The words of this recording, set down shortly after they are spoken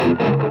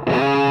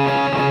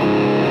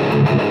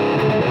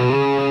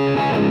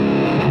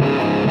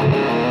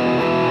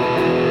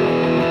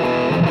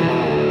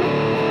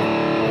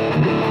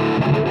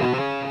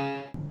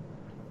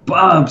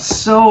Bub,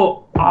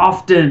 so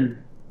often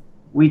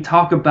we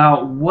talk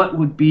about what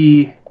would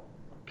be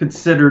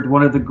considered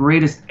one of the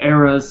greatest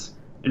eras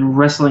in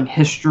wrestling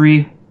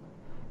history,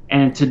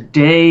 and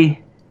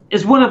today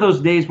is one of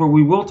those days where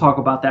we will talk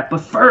about that. But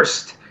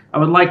first, I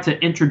would like to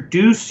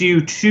introduce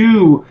you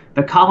to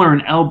the Collar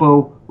and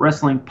Elbow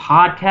Wrestling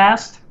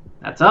Podcast.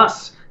 That's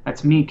us.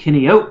 That's me,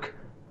 Kenny Oak,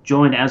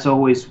 joined as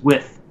always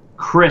with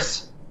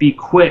Chris Be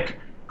Quick,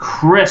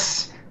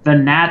 Chris the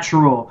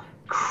Natural,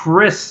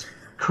 Chris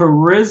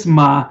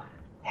Charisma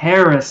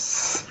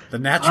Harris. The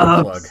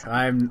natural plug.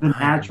 I'm the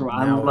natural.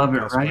 I love it,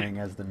 right?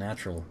 As the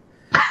natural,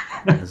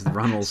 as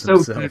Runnels So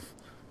himself. good.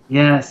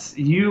 Yes,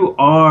 you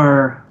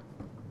are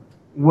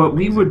what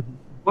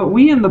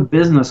we in the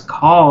business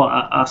call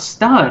a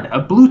stud, a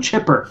blue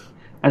chipper,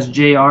 as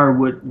JR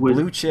would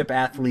Blue chip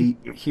athlete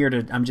here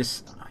to.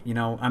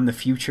 I'm the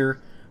future.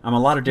 I'm a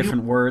lot of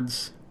different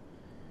words.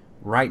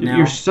 Right now,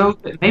 You're so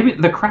maybe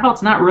the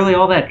crowd's not really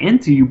all that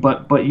into you,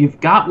 but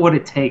you've got what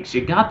it takes.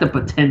 You got the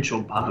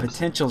potential, Bob.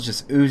 potential's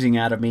just oozing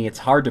out of me. It's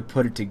hard to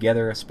put it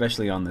together,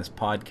 especially on this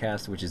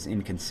podcast, which is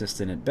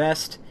inconsistent at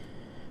best.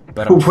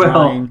 But I'm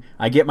trying.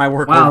 I get my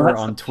work over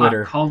on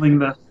Twitter. Calling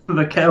the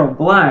kettle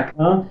black,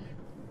 huh?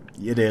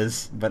 It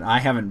is, but I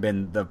haven't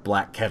been the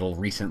black kettle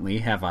recently,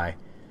 have I?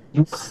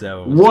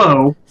 So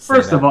whoa!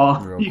 First of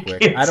all, you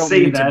can't I don't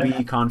say mean that. to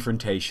be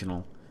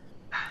confrontational.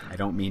 I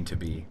don't mean to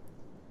be.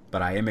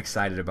 But I am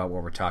excited about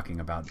what we're talking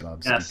about,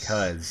 Bubs,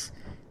 because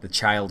the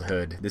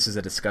childhood, this is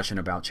a discussion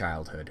about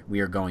childhood. We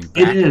are going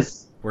back. It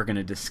is. We're going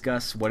to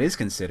discuss what is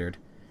considered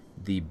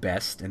the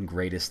best and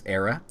greatest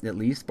era, at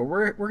least, but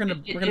we're going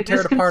to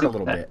tear it apart a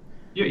little bit.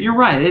 You're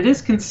right. It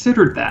is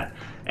considered that.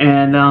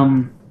 And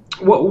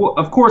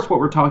of course, what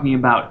we're talking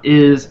about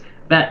is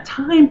that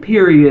time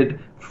period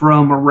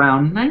from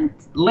around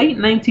late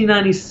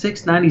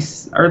 1996,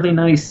 early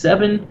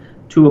 97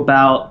 to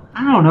about,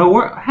 I don't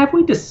know, have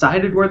we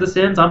decided where this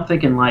ends? I'm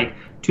thinking like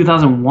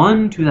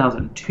 2001,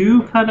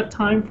 2002 kind of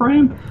time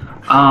frame.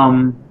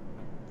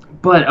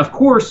 But of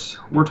course,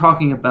 we're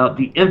talking about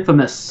the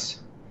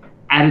infamous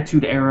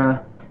Attitude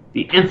Era,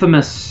 the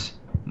infamous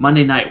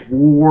Monday Night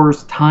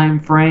Wars time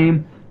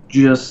frame,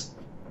 just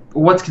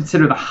what's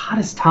considered the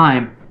hottest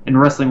time in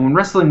wrestling, when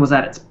wrestling was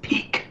at its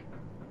peak.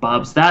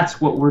 Bubs,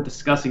 that's what we're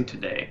discussing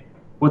today.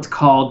 What's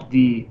called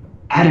the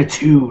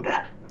Attitude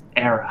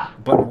Era.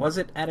 But was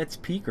it at its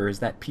peak, or is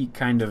that peak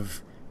kind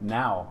of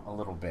now a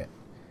little bit?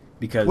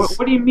 Because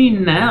what do you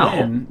mean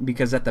now?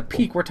 Because at the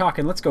peak, we're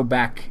talking, let's go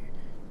back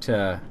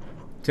to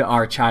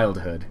our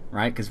childhood,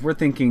 right? Because we're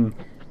thinking,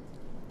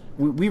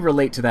 we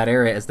relate to that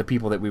era as the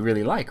people that we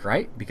really like,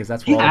 right? Because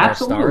that's where all of our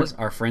stars,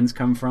 our friends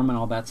come from and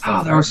all that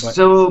stuff. Oh, there were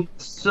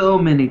so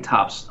many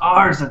top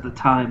stars at the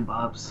time,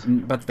 Bubs.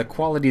 But the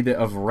quality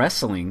of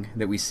wrestling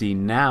that we see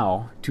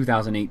now,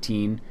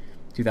 2018,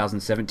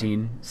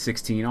 2017,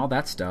 16, all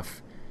that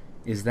stuff,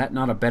 is that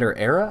not a better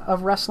era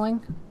of wrestling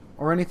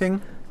or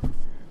anything?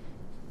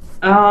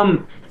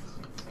 I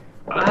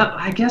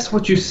guess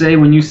what you say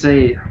when you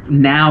say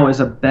now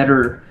is a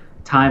better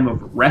time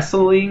of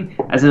wrestling,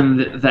 as in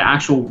the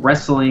actual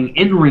wrestling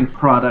in-ring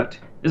product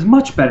is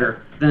much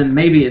better than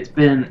maybe it's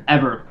been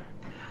ever.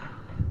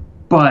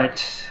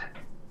 But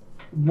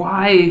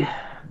why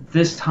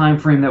this time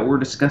frame that we're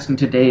discussing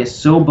today is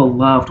so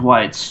beloved,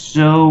 why it's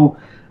so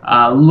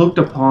looked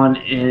upon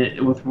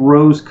with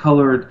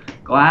rose-colored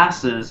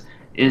glasses,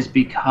 is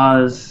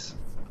because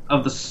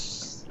of the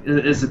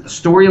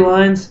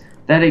storylines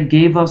that it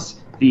gave us,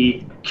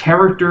 the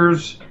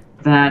characters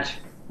that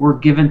were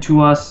given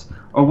to us,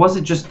 or was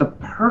it just the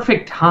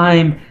perfect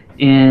time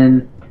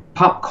in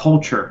pop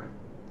culture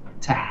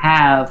to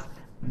have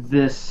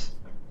this?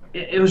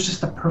 It was just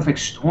the perfect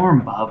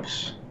storm,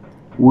 Bubs,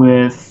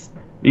 with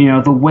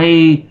the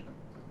way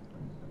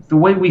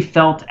we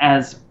felt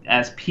as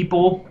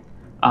people.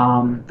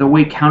 The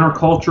way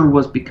counterculture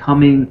was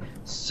becoming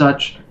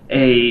such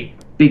a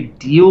big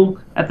deal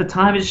at the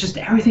time. It's just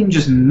everything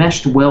just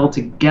meshed well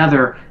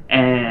together,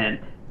 and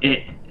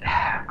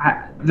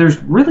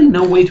there's really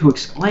no way to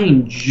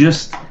explain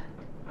just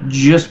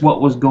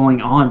what was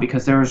going on,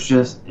 because there was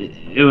just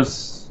it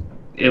was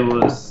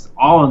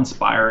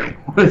awe-inspiring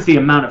with the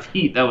amount of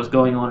heat that was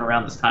going on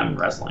around this time in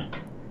wrestling.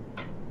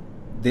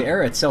 The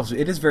era itself,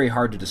 it is very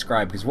hard to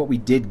describe, because what we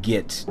did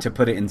get, to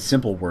put it in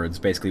simple words,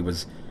 basically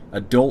was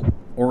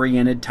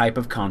adult-oriented type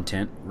of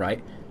content,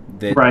 right?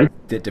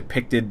 That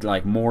depicted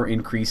like more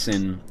increase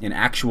in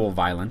actual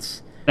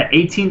violence. The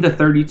 18 to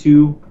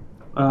 32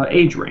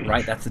 age range.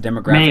 Right, that's the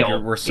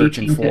demographic we're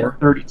searching for.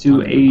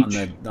 32 age.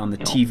 On the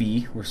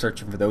TV, we're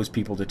searching for those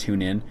people to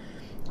tune in.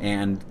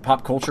 And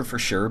pop culture for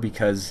sure,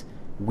 because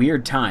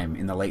weird time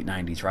in the late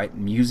 90s, right?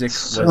 Music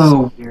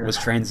was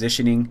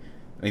transitioning.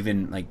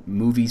 Even like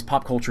movies,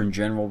 pop culture in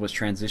general was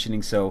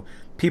transitioning. So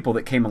people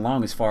that came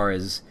along, as far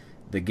as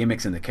the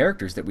gimmicks and the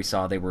characters that we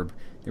saw, they were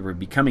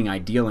becoming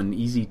ideal and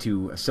easy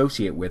to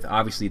associate with.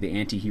 Obviously, the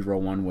anti-hero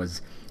one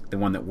was the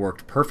one that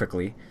worked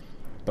perfectly.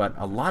 But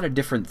a lot of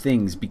different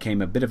things became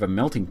a bit of a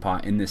melting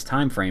pot in this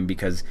time frame,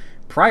 because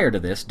prior to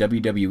this,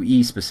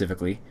 WWE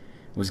specifically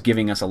was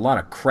giving us a lot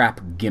of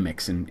crap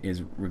gimmicks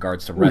in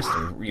regards to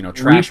wrestling. You know,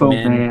 trash Repo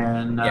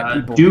men,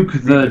 Man, Duke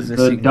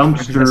the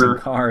dumpster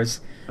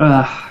cars.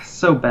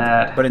 So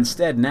bad. But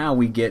instead, now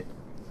we get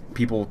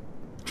people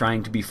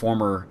trying to be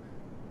former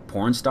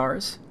porn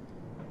stars,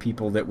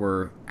 people that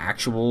were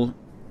actual,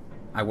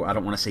 I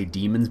don't want to say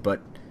demons,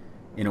 but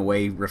in a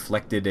way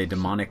reflected a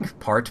demonic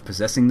part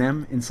possessing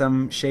them in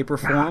some shape or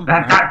form.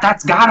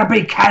 That's gotta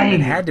be Kane.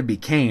 It had to be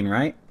Kane,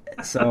 right?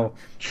 So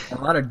a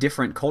lot of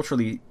different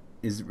culturally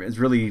is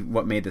really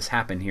what made this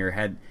happen here.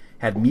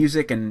 Had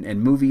music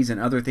and movies and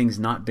other things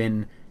not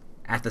been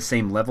at the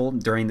same level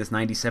during this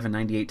 97,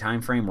 98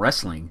 time frame,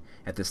 wrestling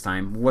at this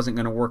time wasn't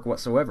going to work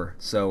whatsoever.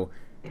 So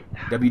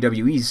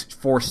WWE's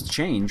forced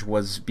change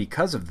was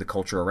because of the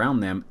culture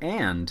around them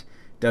and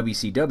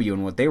WCW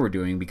and what they were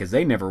doing, because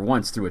they never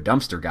once threw a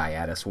dumpster guy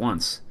at us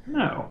once.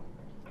 No.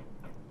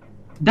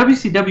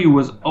 WCW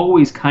was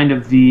always kind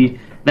of the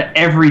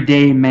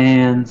everyday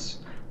man's,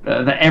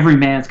 the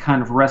everyman's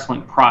kind of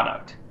wrestling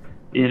product.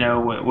 You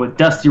know, with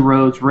Dusty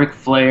Rhodes, Ric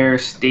Flair,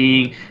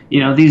 Sting, you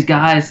know, these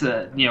guys,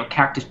 you know,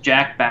 Cactus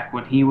Jack back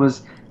when he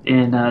was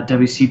in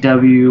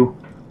WCW,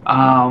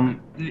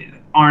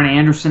 Arn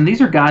Anderson, these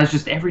are guys,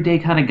 just everyday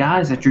kind of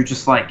guys that you're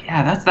just like,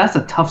 yeah, that's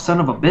a tough son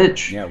of a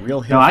bitch. Yeah,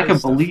 real heel. I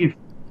could believe,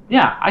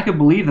 I could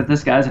believe that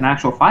this guy's an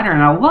actual fighter,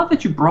 and I love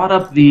that you brought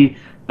up the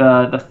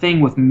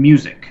thing with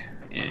music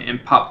in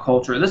pop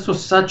culture. This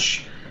was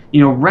such, you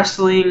know,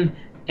 wrestling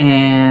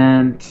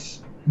and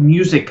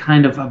music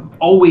kind of have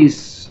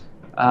always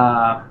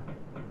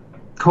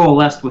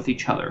coalesced with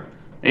each other.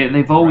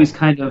 They've always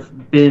kind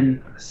of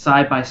been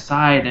side by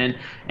side,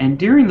 and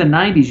during the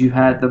 90s you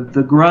had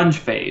the grunge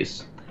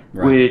phase,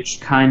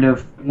 which kind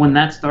of, when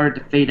that started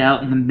to fade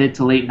out in the mid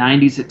to late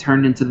 90s, it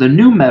turned into the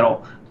nu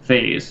metal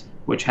phase,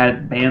 which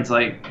had bands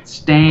like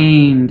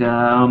Stained,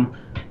 the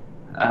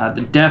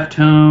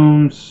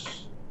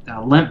Deftones,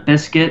 Limp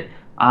Bizkit.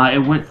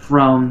 It went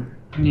from,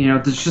 you know,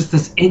 there's just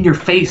this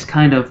in-your-face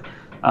kind of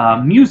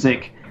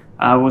music.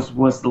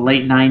 Was the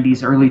late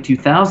 90s, early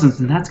 2000s,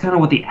 and that's kind of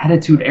what the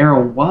Attitude Era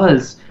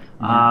was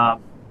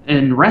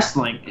in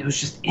wrestling. It was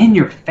just in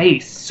your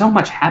face, so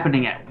much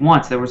happening at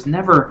once. There was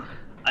never,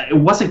 it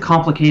wasn't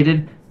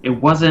complicated. It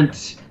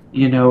wasn't,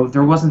 you know,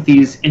 there wasn't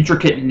these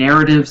intricate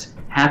narratives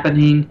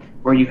happening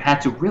where you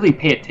had to really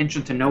pay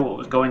attention to know what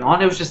was going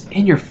on. It was just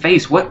in your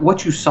face.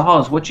 What you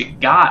saw is what you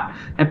got,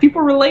 and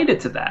people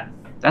related to that.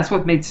 That's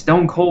what made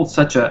Stone Cold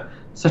such a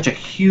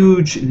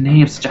huge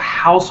name, such a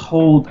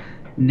household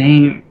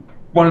name.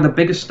 One of the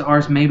biggest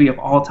stars maybe of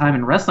all time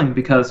in wrestling,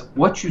 because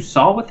what you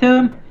saw with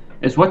him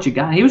is what you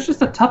got. He was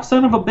just a tough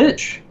son of a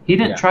bitch. He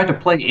didn't try to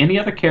play any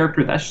other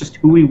character. That's just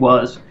who he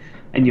was.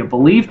 And you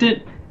believed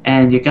it,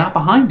 and you got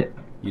behind it.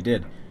 You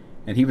did.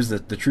 And he was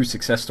the true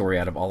success story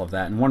out of all of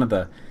that. And one of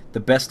the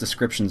best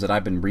descriptions that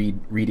I've been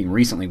reading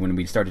recently when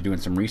we started doing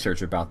some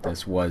research about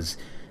this was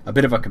a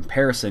bit of a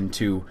comparison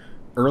to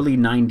early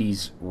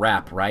 90s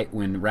rap, right?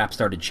 When rap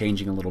started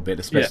changing a little bit,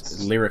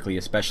 especially lyrically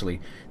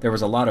especially. There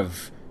was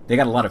they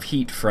got a lot of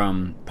heat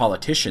from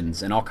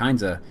politicians and all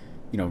kinds of,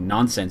 you know,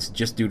 nonsense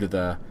just due to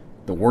the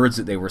words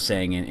that they were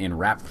saying in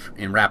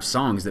rap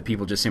songs that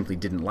people just simply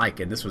didn't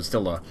like. And this was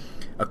still a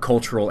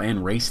cultural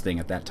and race thing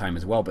at that time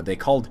as well. But they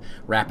called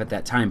rap at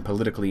that time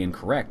politically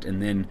incorrect.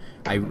 And then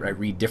I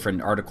read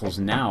different articles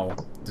now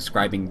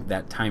describing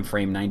that time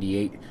frame,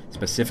 98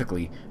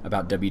 specifically,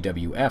 about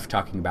WWF,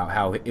 talking about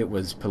how it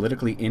was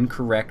politically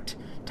incorrect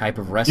type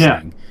of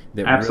wrestling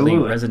that really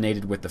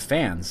resonated with the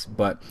fans.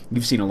 But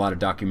you've seen a lot of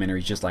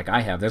documentaries just like I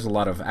have. There's a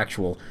lot of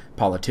actual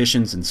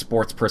politicians and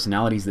sports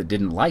personalities that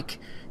didn't like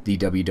the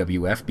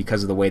WWF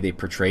because of the way they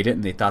portrayed it,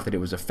 and they thought that it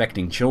was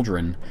affecting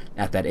children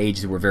at that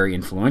age that were very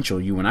influential.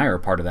 You and I are a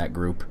part of that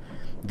group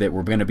that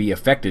were going to be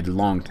affected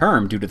long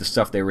term due to the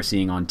stuff they were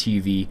seeing on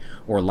TV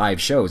or live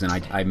shows. And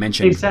I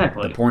mentioned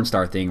the porn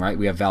star thing, right?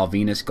 We have Val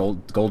Venus,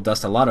 Gold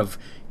Dust, a lot of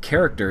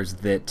characters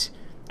that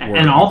were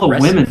and all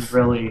aggressive. The women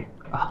really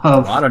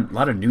of a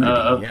lot of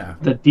nudity.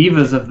 The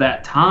divas of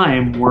that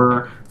time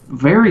were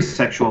very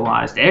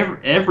sexualized.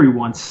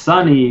 Everyone,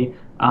 Sunny,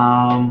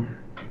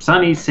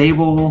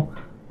 Sable,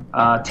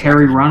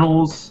 Terry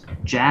Runnels,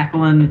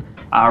 Jacqueline,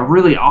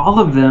 really all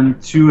of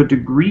them to a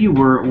degree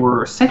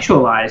were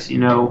sexualized. You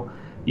know,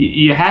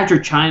 you had your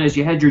Chynas,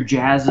 you had your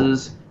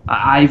Jazzes,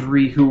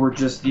 Ivory, who were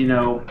just, you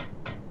know,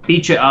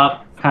 beat you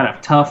up, kind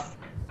of tough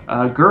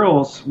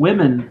girls,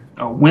 women,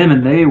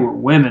 they were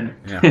women,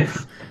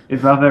 if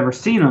I've ever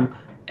seen them.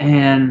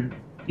 And,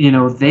 you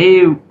know,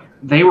 they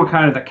were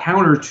kind of the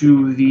counter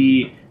to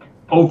the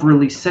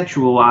overly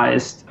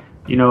sexualized,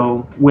 you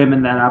know,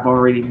 women that I've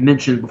already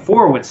mentioned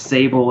before with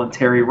Sable and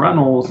Terry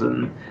Runnels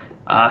and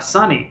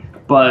Sunny.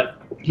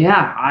 But,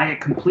 yeah, I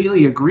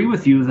completely agree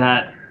with you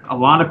that a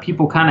lot of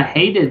people kind of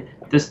hated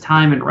this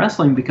time in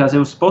wrestling because it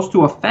was supposed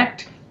to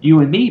affect you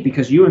and me,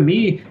 because you and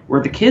me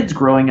were the kids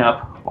growing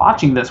up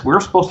watching this. We're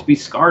supposed to be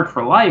scarred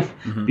for life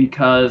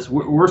because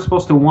we're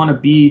supposed to want to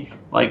be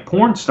like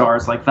porn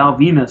stars like Val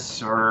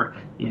Venus or,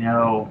 you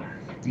know,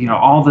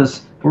 all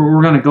this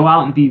we're going to go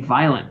out and be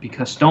violent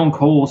because Stone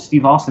Cold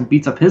Steve Austin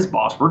beats up his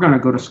boss. We're going to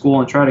go to school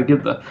and try to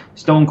give the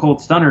Stone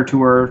Cold Stunner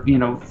to our,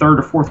 third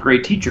or fourth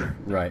grade teacher.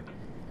 Right.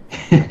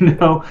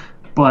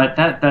 But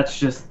that's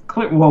just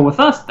clear. Well, with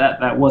us,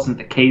 that wasn't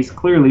the case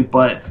clearly,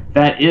 but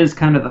that is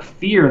kind of the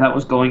fear that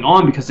was going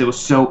on because it was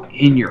so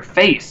in your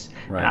face.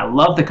 Right. And I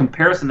love the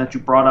comparison that you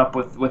brought up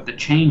with the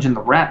change in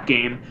the rap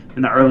game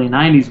in the early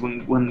 '90s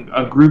when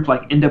a group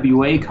like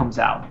NWA comes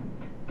out.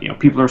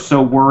 People are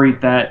so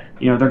worried that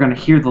they're going to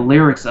hear the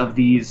lyrics of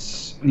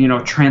these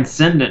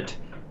transcendent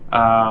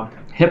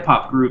hip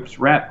hop groups,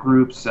 rap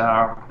groups,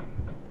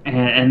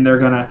 and they're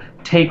going to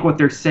take what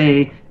they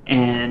say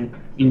and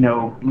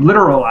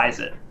literalize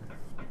it.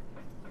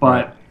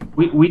 But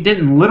we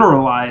didn't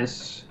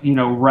literalize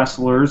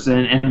wrestlers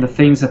and the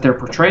things that they're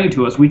portraying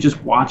to us. We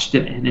just watched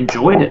it and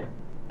enjoyed it.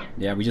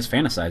 Yeah, we just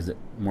fantasized it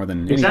more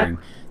than anything.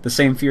 The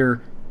same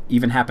fear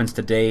even happens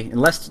today,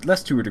 and less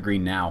to a degree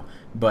now,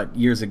 but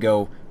years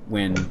ago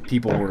when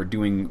people were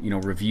doing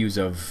reviews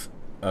of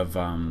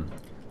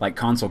like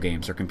console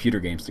games or computer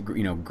games,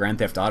 Grand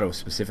Theft Auto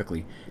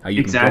specifically, how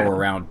you can go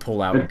around,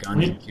 pull out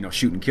guns, and,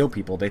 shoot and kill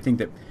people. They think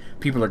that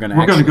people are going to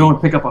we're going to go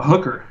and pick up a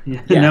hooker,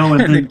 and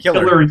then kill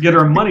her and get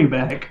her money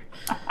back.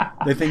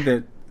 They think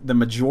that the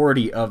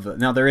majority of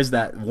now there is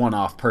that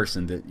one-off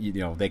person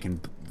that they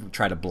can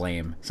try to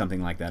blame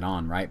something like that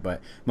on, right?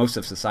 But most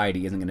of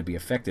society isn't going to be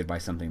affected by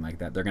something like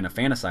that. They're going to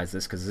fantasize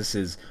this because this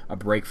is a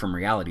break from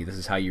reality. This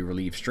is how you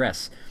relieve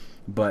stress.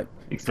 But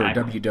for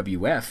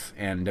WWF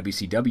and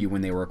WCW,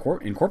 when they were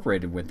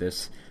incorporated with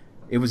this,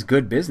 it was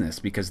good business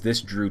because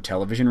this drew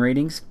television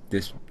ratings,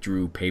 this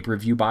drew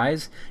pay-per-view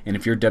buys, and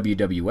if you're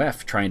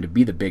WWF trying to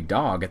be the big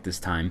dog at this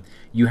time,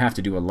 you have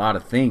to do a lot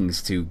of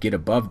things to get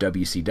above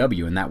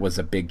WCW, and that was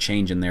a big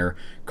change in their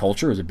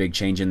culture, it was a big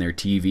change in their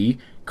TV,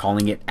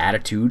 calling it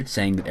attitude,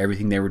 saying that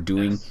everything they were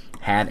doing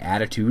had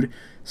attitude.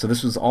 So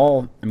this was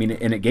all, and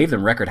it gave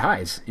them record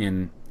highs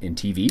in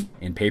TV,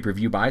 in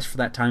pay-per-view buys for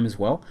that time as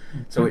well.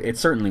 So it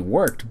certainly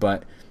worked,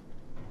 but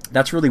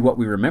that's really what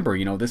we remember.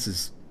 This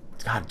is,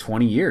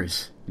 20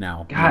 years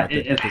now. God,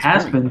 it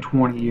has been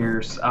 20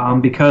 years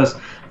because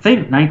I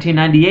think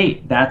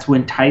 1998, that's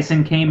when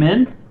Tyson came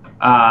in,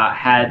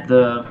 had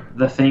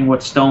the thing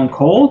with Stone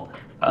Cold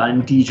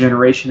and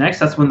D-Generation X.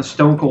 That's when the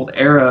Stone Cold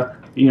era,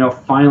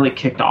 finally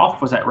kicked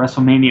off, was at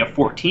WrestleMania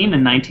 14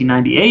 in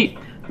 1998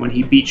 when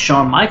he beat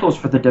Shawn Michaels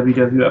for the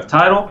WWF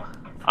title.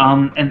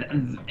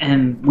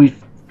 And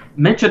we've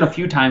mentioned a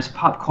few times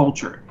pop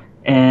culture,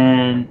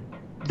 and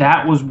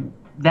that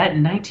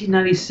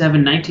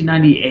 1997,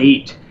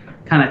 1998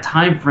 kind of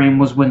time frame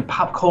was when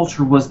pop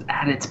culture was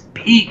at its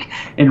peak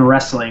in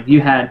wrestling. You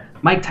had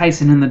Mike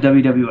Tyson in the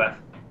WWF.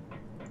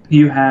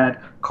 You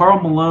had Karl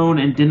Malone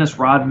and Dennis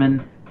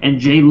Rodman and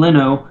Jay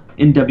Leno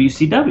in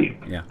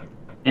WCW. Yeah.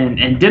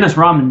 And Dennis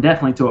Rodman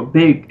definitely to a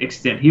big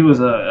extent. He was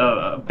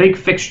a big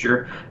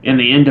fixture in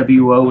the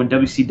NWO and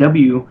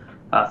WCW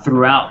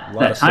throughout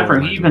that time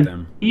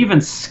frame. He even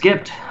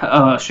skipped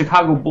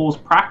Chicago Bulls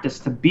practice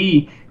to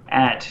be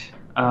at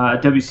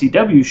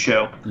WCW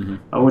show,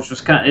 which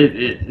was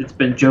it's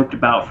been joked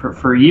about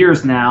for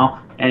years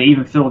now, and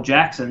even Phil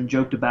Jackson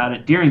joked about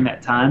it during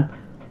that time.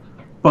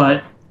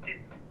 But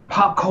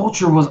pop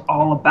culture was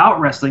all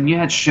about wrestling. You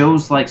had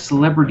shows like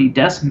Celebrity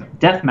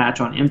Deathmatch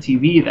on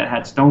MTV that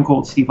had Stone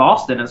Cold Steve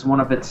Austin as one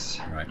of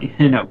its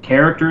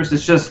characters.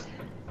 It's just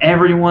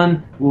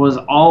everyone was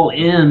all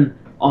in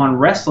on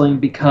wrestling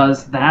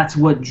because that's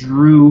what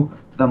drew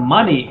the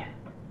money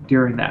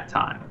during that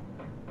time.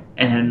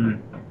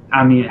 And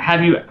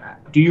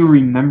do you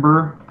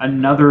remember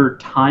another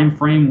time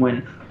frame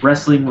when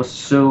wrestling was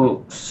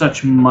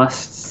such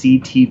must-see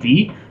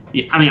TV?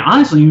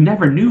 Honestly, you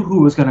never knew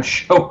who was going to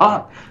show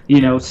up.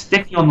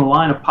 Sticking on the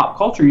line of pop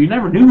culture, you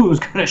never knew who was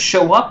going to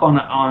show up on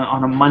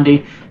a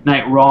Monday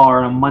Night Raw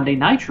or a Monday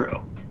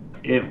Nitro.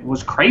 It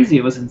was crazy.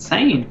 It was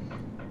insane.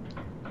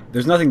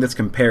 There's nothing that's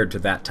compared to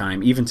that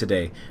time, even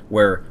today,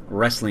 where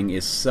wrestling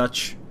is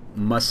such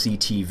must-see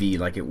TV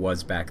like it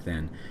was back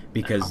then.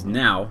 Because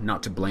now,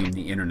 not to blame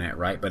the internet,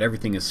 right? But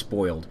everything is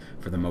spoiled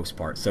for the most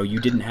part. So you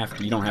don't have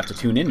to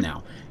tune in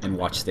now and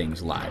watch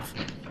things live.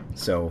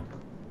 So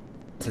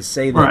to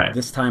say that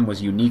this time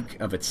was unique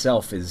of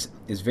itself is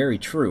very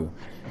true.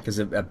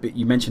 Because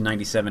you mentioned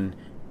 97,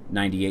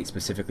 98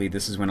 specifically.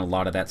 This is when a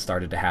lot of that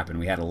started to happen.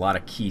 We had a lot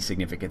of key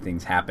significant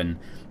things happen.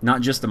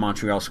 Not just the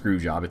Montreal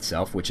Screwjob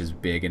itself, which is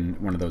big and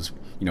one of those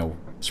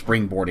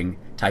springboarding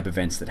type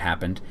events that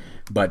happened,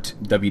 but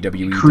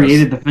WWE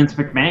created the Vince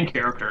McMahon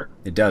character.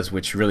 It does,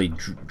 which really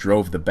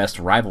drove the best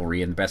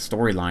rivalry and the best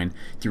storyline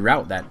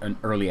throughout that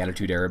early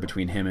Attitude Era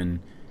between him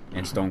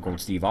and Stone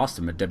Cold Steve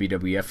Austin. But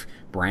WWF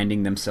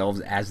branding themselves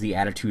as the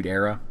Attitude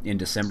Era in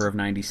December of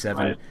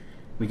 97. Right.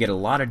 We get a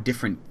lot of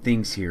different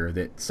things here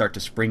that start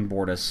to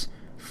springboard us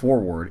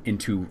forward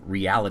into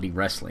reality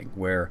wrestling,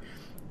 where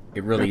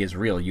it really is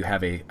real. You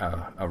have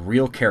a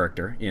real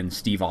character in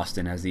Steve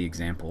Austin as the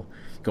example,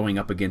 going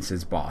up against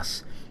his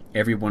boss.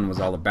 Everyone was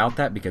all about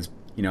that because,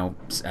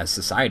 as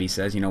society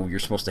says, you're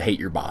supposed to hate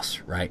your boss,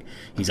 right?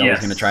 He's always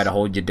going to try to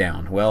hold you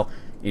down. Well,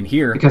 In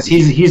here, because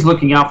he's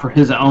looking out for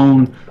his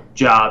own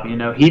job. You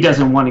know, he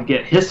doesn't want to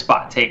get his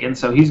spot taken,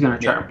 so he's going to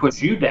try to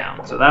push you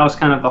down. So that was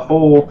kind of the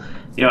whole.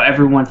 You know,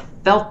 everyone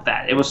felt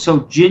that. It was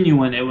so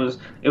genuine.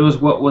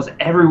 It's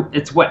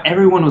what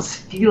everyone was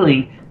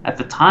feeling at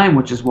the time,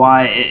 which is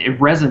why it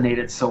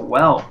resonated so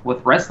well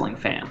with wrestling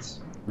fans.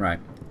 Right.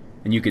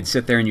 And you could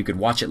sit there and you could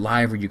watch it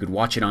live, or you could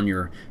watch it on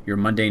your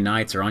Monday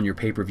nights or on your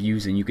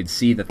pay-per-views, and you could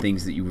see the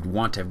things that you would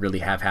want to really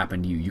have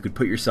happen to you. You could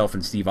put yourself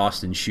in Steve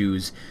Austin's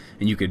shoes,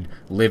 and you could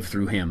live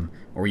through him,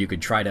 or you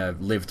could try to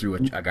live through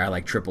a guy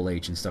like Triple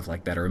H and stuff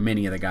like that, or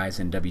many of the guys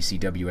in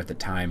WCW at the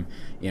time,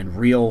 in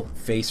real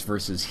face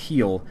versus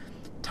heel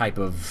type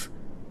of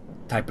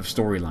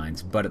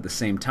storylines. But at the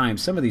same time,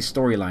 some of these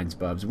storylines,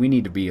 Bubs, we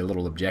need to be a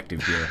little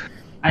objective here.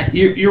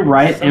 You're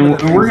right,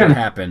 and we're gonna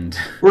happened.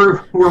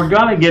 We're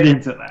gonna get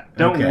into that.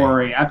 Don't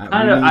worry. I've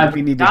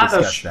got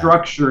a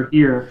structure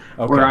here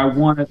where I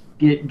want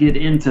to get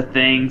into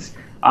things.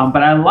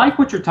 But I like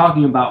what you're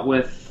talking about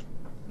with,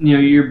 you know,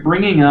 you're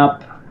bringing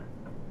up,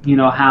 you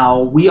know,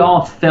 how we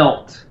all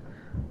felt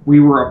we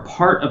were a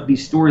part of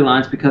these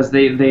storylines because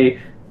they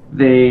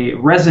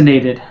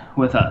resonated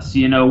with us.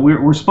 You know,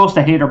 we're supposed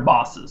to hate our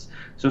bosses,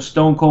 so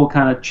Stone Cold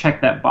kind of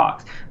checked that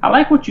box. I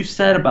like what you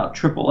said about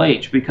Triple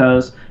H,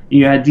 because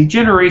you had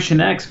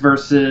D-Generation X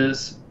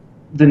versus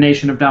the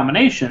Nation of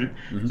Domination.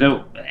 Mm-hmm.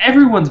 So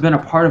everyone's been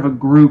a part of a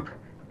group,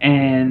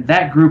 and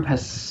that group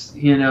has,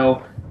 you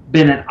know,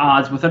 been at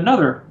odds with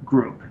another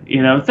group.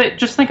 You know,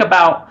 just think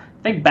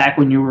back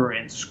when you were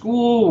in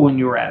school, when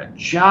you were at a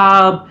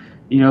job.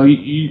 You know,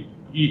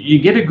 you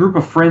get a group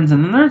of friends,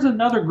 and then there's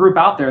another group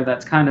out there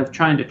that's kind of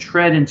trying to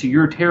tread into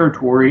your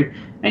territory,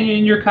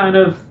 and you're kind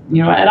of,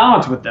 you know, at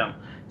odds with them.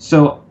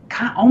 So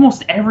kind of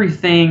almost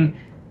everything,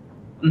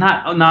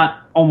 not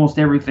almost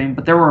everything,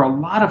 but there were a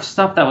lot of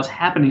stuff that was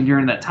happening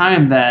during that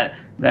time that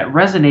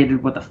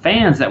resonated with the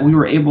fans, that we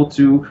were able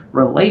to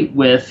relate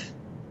with,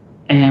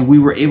 and we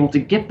were able to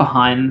get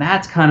behind. And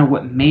that's kind of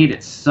what made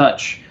it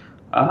such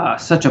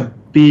a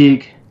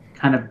big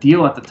kind of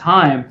deal at the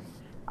time.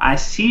 I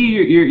see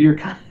you're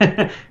kind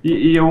of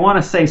you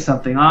want to say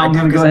something. I'm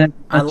going to go ahead.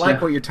 I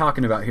like what you're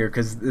talking about here,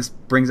 because this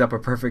brings up a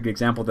perfect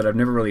example that I've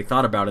never really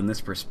thought about in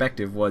this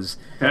perspective. Was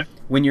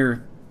when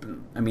you're,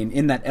 I mean,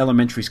 in that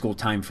elementary school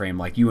time frame,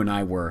 like you and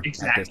I were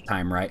at this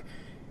time, right?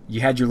 You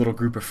had your little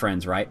group of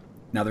friends, right?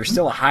 Now there's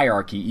still a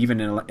hierarchy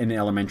even in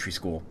elementary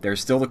school. There's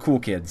still the cool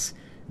kids,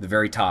 the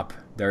very top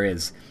there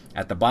is.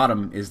 At the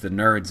bottom is the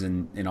nerds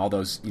and all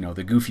those, you know,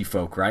 the goofy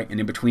folk, right? And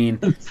in between,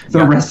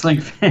 the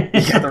wrestling fans.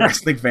 You got the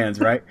wrestling fans,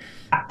 right?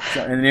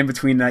 So, and in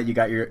between that, you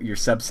got your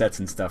subsets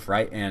and stuff,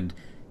 right? And,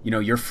 you know,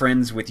 you're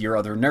friends with your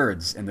other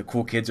nerds, and the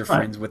cool kids are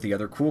friends with the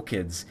other cool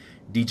kids.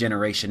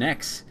 D-Generation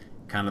X,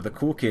 kind of the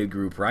cool kid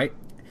group, right?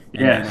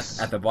 And yes.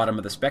 Then at the bottom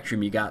of the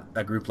spectrum, you got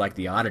a group like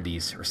the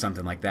Oddities or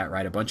something like that,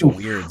 right? A bunch of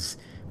weirds.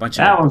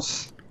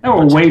 They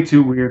were way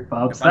too weird,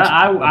 Bubs.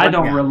 I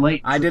don't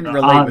relate. I didn't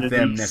relate with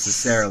them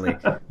necessarily,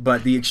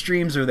 but the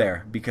extremes are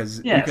there,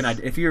 because you can,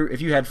 if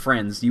you had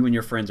friends, you and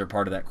your friends are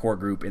part of that core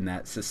group in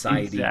that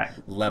society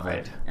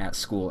level at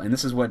school, and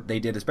this is what they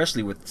did,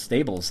 especially with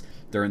stables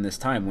during this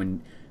time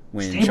when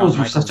stables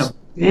were such a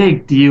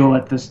big deal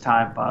at this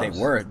time, Bubs.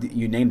 They were.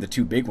 You named the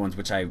two big ones,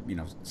 which I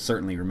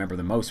certainly remember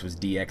the most, was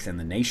DX and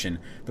the Nation.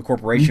 The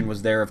corporation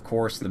was there, of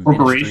course. The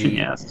corporation, ministry,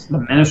 yes, the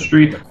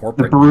ministry, the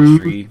corporate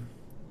ministry.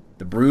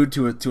 The Brood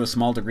to a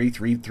small degree,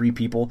 three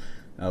people,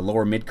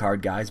 lower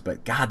mid-card guys,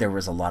 but God, there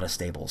was a lot of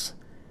stables.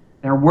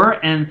 There were,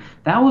 and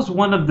that was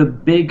one of the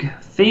big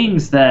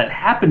things that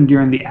happened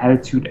during the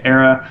Attitude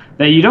Era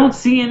that you don't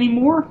see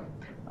anymore.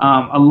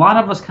 A lot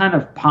of us kind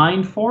of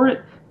pined for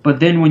it, but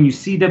then when you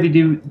see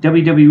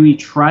WWE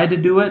try to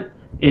do it,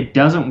 it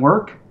doesn't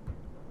work.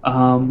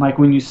 Like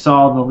when you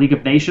saw the League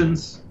of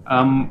Nations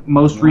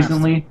most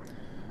recently.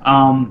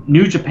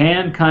 New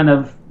Japan kind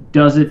of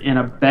does it in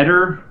a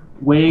better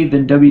way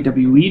than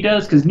WWE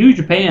does, because New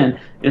Japan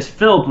is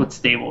filled with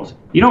stables.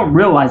 You don't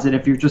realize it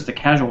if you're just a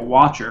casual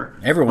watcher.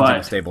 Everyone's in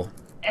a stable.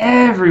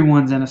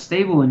 Everyone's in a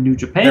stable in New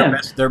Japan.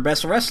 Their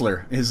best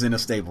wrestler is in a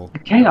stable.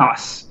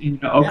 Chaos. You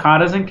know,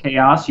 Okada's in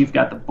Chaos. You've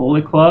got the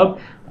Bullet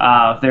Club.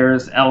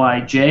 There's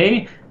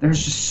LIJ.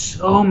 There's just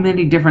so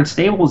many different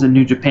stables in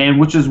New Japan,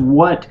 which is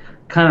what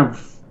kind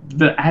of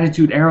the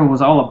Attitude Era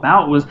was all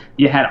about. Was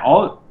you had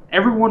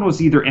everyone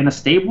was either in a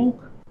stable,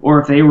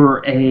 or if they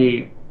were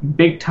a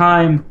big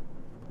time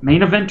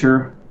main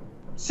eventer,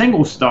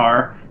 single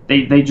star,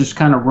 they just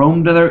kind of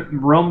roamed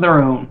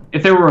their own.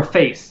 If they were a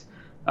face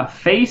main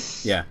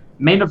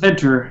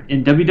eventer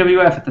in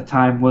WWF at the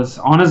time was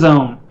on his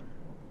own.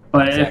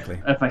 But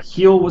if a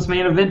heel was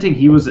main eventing,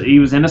 he was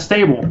in a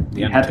stable.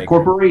 You had the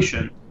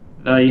corporation,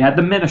 you had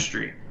the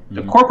ministry,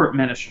 the corporate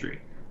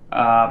ministry.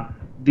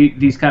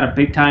 These kind of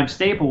big time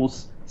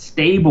stables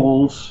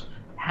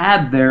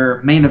had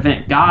their main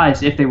event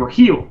guys if they were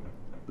heel.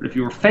 But if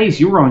you were face,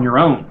 you were on your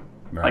own.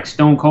 Right. Like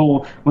Stone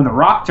Cold, when The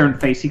Rock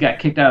turned face, he got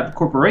kicked out of the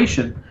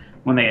corporation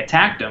when they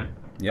attacked him.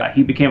 Yep.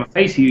 He became a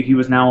face. He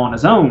was now on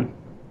his own.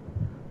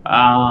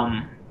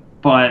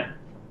 But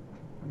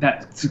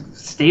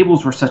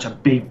stables were such a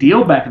big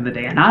deal back in the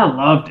day, and I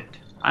loved it.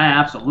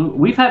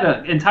 We've had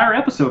an entire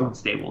episode on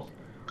stables.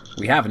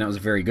 We have, and it was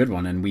a very good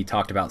one. And we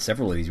talked about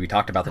several of these. We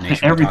talked about the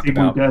nation. Everything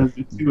we does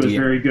too is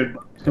very good.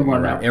 Come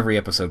on right. Every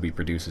episode we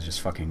produce is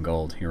just fucking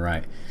gold. You're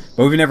right,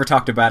 but we've never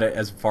talked about it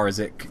as far as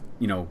it,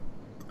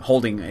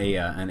 holding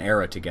an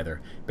era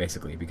together,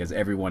 basically, because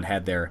everyone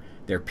had their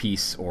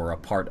piece or a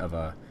part of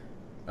a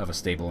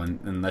stable, and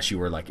unless you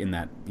were like in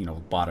that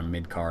bottom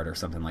mid card or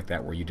something like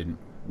that where you didn't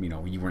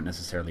you weren't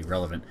necessarily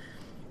relevant.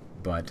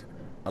 But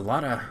a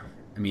lot of,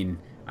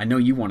 I know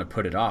you want to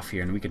put it off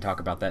here, and we can talk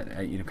about that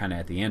kind of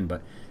at the end,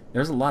 but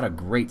there's a lot of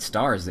great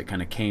stars that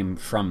kind of came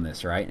from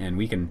this, right? And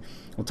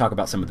we'll talk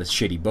about some of this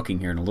shitty booking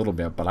here in a little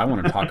bit, but I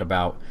want to talk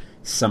about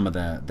some of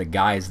the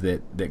guys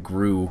that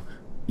grew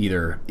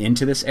either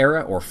into this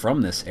era or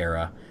from this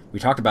era. We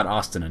talked about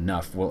Austin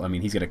enough. Well,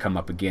 he's going to come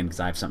up again because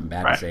I have something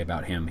bad to say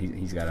about him.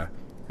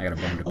 I got a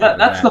bone to pick with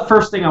that's the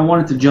first thing I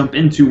wanted to jump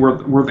into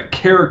were the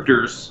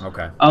characters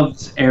of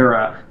this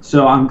era.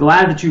 So I'm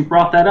glad that you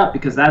brought that up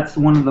because that's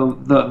one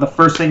of the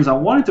first things I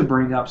wanted to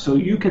bring up. So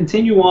you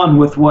continue on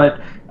with what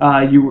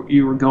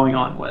you were going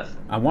on with.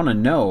 I want to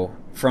know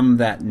from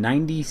that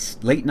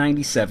late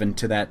 97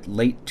 to that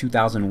late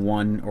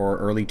 2001 or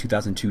early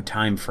 2002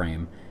 time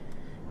frame,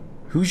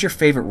 who's your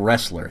favorite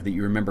wrestler that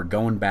you remember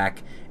going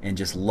back and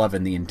just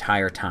loving the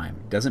entire time?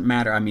 Doesn't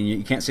matter.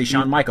 You can't say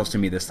Shawn Michaels to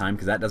me this time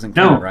because that doesn't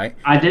count, right?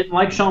 I didn't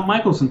like Shawn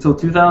Michaels until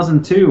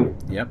 2002.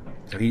 Yep.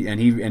 So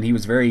he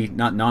was very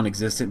not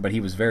non-existent, but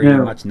he was very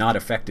much not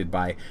affected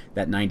by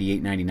that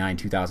 98, 99,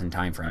 2000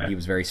 time frame. Right. He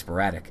was very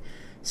sporadic.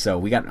 So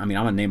we got. I'm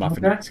gonna name off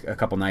a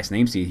couple nice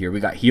names to you here. We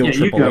got heel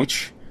Triple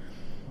H.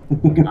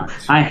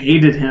 I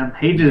hated him.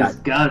 Hated his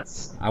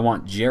guts. I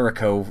want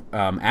Jericho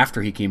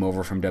after he came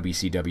over from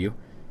WCW.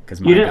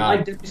 You didn't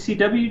like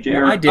WCW,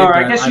 Jericho? I did. Or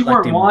I guess you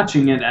weren't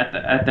watching it at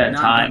that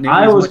time.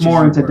 I was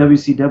more into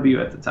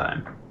WCW at the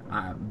time.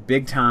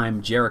 Big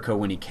time Jericho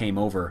when he came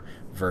over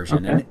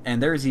version,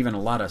 and there's even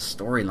a lot of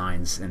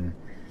storylines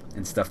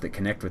and stuff that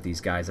connect with these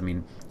guys.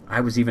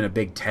 I was even a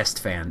big Test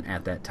fan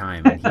at that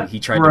time, and he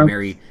tried to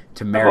marry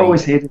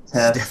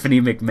Stephanie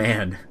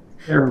McMahon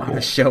on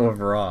the show of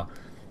Raw.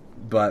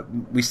 But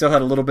we still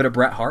had a little bit of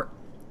Bret Hart,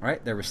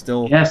 right? There was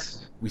still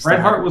Bret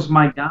Hart was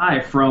my guy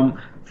from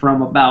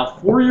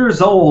about 4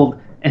 years old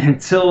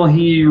until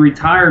he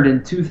retired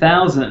in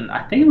 2000.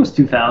 I think it was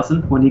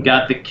 2000 when he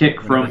got the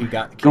kick from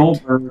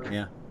Goldberg.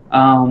 Yeah.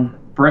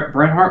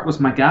 Bret Hart was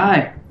my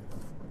guy.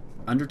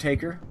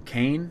 Undertaker,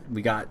 Kane.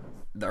 We got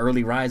the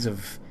early rise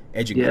of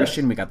Edge and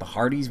Christian. We got the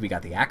Hardys. We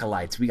got the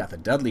Acolytes. We got the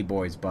Dudley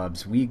Boys,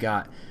 Bubs. We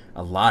got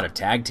a lot of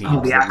tag teams.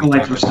 Oh, the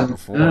Acolytes were so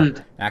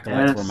good.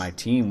 Acolytes were my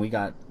team. We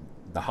got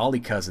the Holly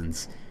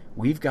Cousins.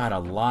 We've got a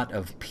lot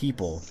of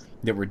people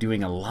that were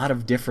doing a lot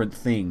of different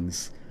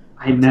things.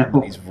 I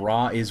know. These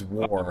Raw is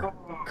War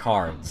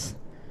cards.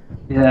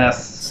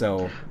 Yes.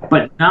 So,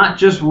 but not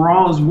just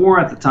Raw is War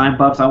at the time,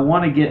 Bubs. I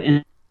want to get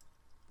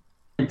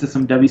into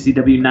some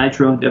WCW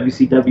Nitro and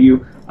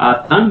WCW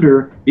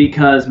Thunder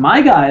because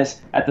my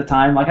guys at the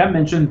time, like I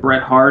mentioned,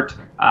 Bret Hart,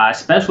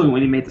 especially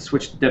when he made the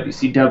switch to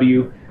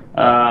WCW,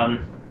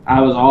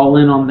 I was all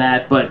in on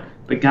that. But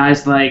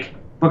guys like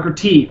Booker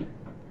T,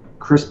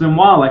 Chris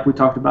Benoit, like we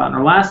talked about in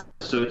our last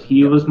episode,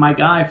 he was my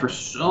guy for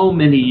so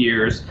many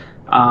years.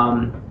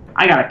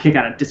 I got a kick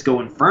out of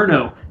Disco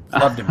Inferno.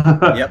 Loved him.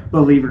 Yep.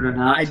 Believe it or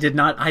not. I didn't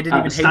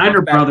even hate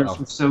Steiner Buff brothers Bagwell.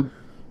 were so.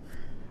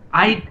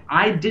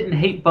 I didn't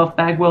hate Buff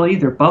Bagwell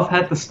either. Buff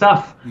had the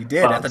stuff. You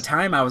did. At the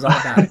time, I was all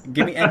about it.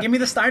 Give me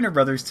the Steiner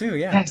brothers too.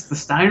 Yeah. Yes, the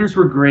Steiners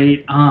were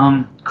great.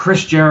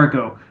 Chris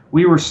Jericho.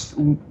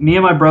 Me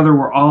and my brother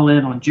were all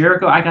in on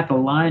Jericho. I got the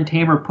Lion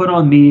Tamer put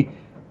on me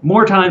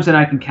more times than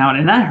I can count,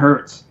 and that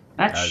hurts.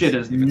 That shit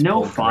is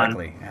no fun.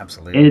 Correctly.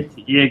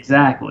 Absolutely.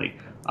 Exactly.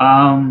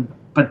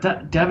 But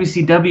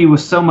WCW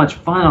was so much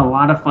fun. A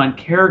lot of fun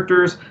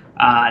characters.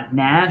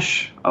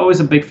 Nash, always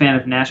a big fan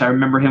of Nash. I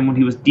remember him when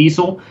he was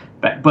Diesel.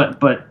 But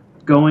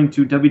going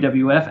to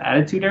WWF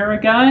Attitude Era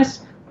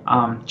guys,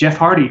 Jeff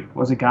Hardy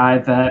was a guy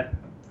that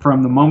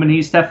from the moment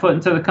he stepped foot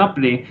into the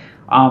company,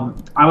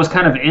 I was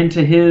kind of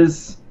into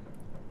his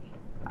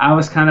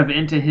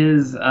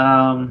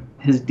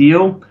his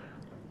deal.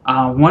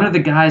 One of the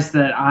guys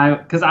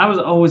that because I was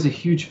always a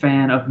huge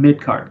fan of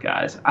mid-card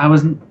guys.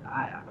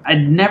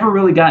 I'd never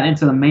really gotten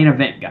into the main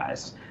event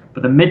guys,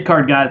 but the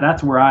mid-card guy,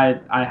 that's where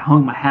I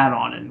hung my hat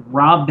on. And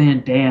Rob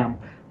Van Dam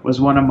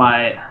was one of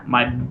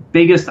my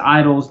biggest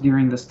idols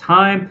during this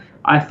time.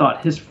 I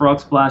thought his frog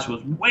splash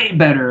was way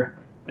better.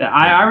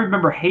 I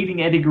remember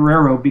hating Eddie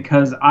Guerrero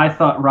because I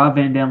thought Rob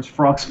Van Dam's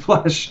frog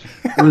splash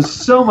was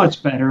so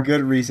much better.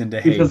 Good reason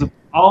to hate. Because of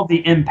all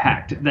the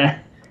impact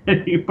that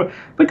he put.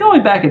 But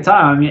going back in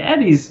time,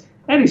 Eddie's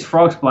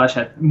frog splash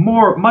had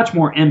much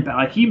more impact.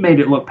 Like, he made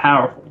it look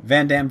powerful.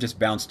 Van Dam just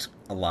bounced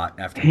a lot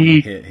after he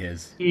hit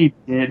his. He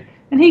did.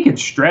 And he could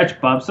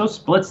stretch, Bubs. Those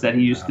splits that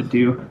he used to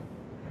do.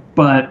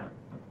 But,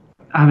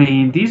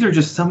 these are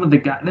just some of the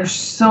guys. There's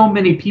so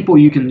many people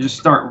you can just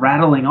start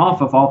rattling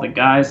off of all the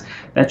guys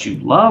that you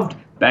loved.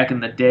 back in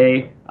the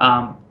day.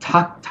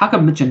 Taka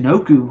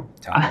Michinoku,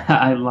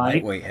 I like.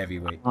 Lightweight,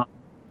 heavyweight.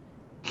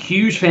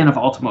 Huge fan of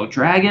Ultimo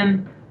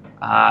Dragon,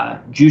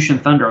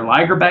 Jushin Thunder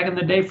Liger back in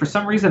the day. For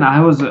some reason, I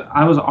was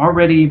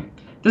already.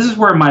 This is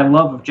where my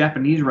love of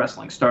Japanese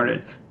wrestling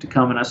started to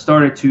come, and I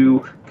started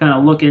to kind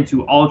of look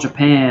into All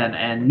Japan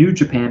and New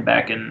Japan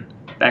back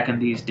in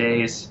these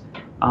days.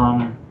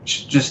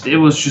 It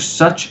was just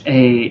such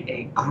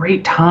a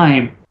great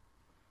time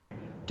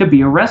to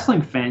be a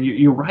wrestling fan.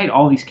 You're right.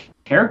 All these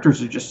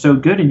characters are just so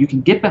good, and you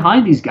can get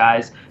behind these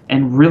guys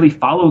and really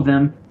follow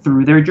them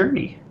through their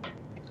journey.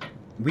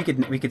 We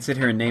could sit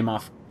here and name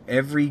off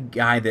every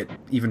guy that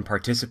even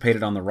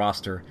participated on the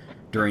roster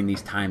during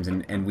these times,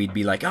 and we'd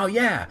be like, oh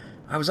yeah,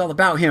 I was all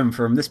about him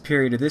from this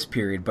period to this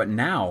period. But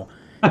now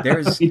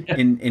there's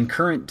in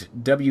current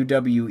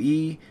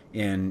WWE,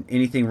 in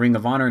anything Ring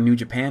of Honor, New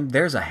Japan,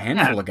 there's a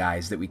handful of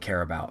guys that we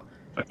care about.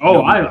 Like,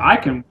 I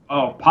can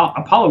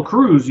Apollo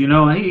Crews,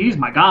 he's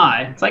my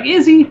guy. It's like,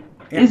 is he?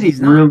 Yeah, is he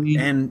really?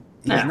 And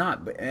he's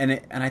not.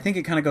 And I think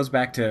it kind of goes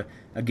back to,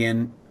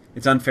 again,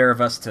 it's unfair of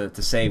us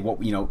to say what,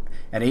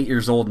 at 8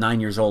 years old, 9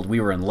 years old,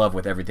 we were in love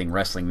with everything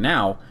wrestling.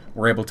 Now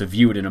we're able to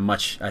view it in a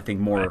much, I think,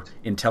 more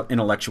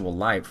intellectual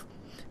light.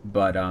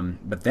 But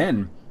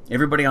then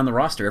everybody on the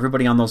roster,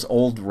 everybody on those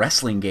old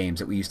wrestling games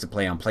that we used to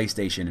play on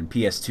PlayStation and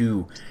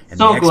PS2 and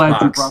the Xbox. So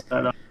glad you brought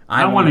that up.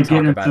 I want to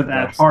get into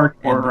that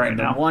hardcore right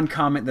now. The one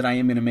comment that I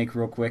am going to make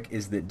real quick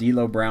is that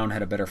D'Lo Brown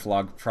had a better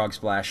frog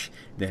splash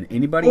than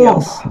anybody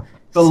else.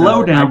 The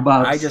lowdown,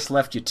 Bubs. I just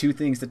left you two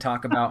things to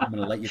talk about. I'm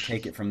going to let you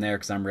take it from there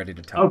because I'm ready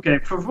to talk.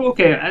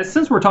 Okay.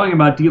 Since we're talking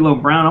about D'Lo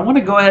Brown, I want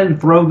to go ahead and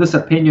throw this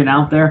opinion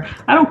out there.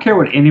 I don't care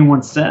what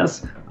anyone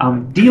says.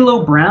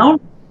 D'Lo Brown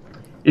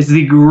is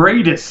the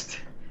greatest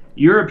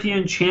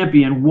European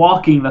champion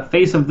walking the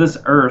face of this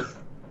earth.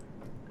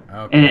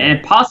 Okay.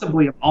 And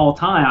possibly of all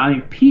time. I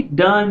mean, Pete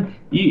Dunne,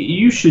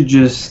 you should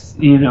just,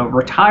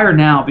 retire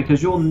now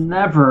because you'll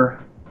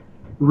never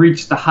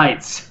reach the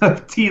heights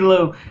of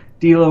D'Lo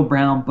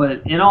Brown.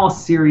 But in all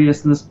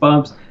seriousness,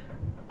 Bubs,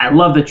 I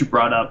love that you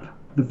brought up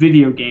the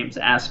video games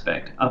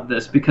aspect of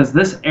this, because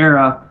this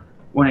era,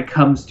 when it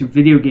comes to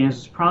video games,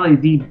 is probably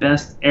the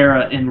best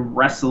era in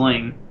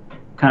wrestling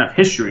kind of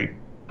history,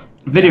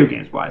 video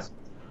games wise.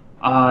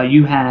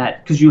 You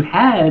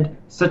had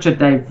such a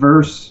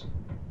diverse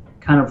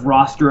kind of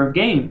roster of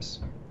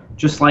games.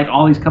 Just like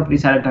all these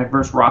companies had a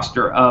diverse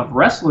roster of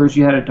wrestlers,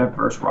 you had a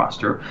diverse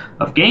roster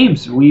of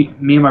games. Me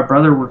and my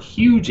brother were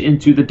huge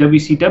into the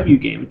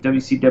WCW game,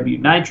 WCW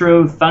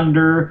Nitro,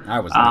 Thunder. I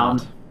was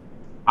not.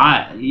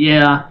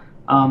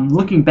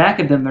 Looking back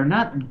at them, they're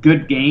not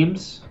good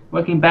games.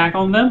 Looking back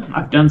on them,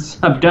 I've done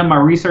my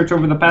research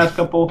over the past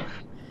couple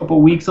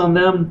weeks on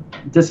them.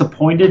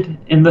 Disappointed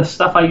in the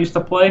stuff I used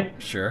to play.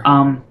 Sure.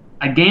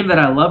 A game that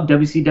I love,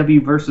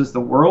 WCW versus the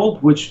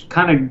World, which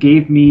kind of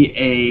gave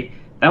me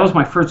that was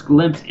my first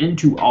glimpse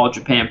into All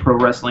Japan Pro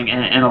Wrestling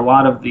and a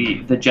lot of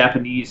the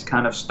Japanese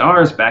kind of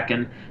stars back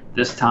in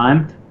this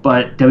time.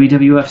 But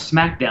WWF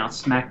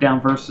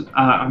SmackDown versus,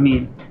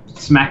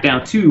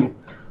 SmackDown 2.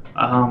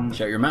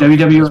 Shut your mouth.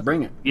 Let's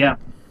bring it. Yeah.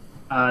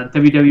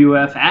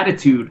 WWF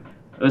Attitude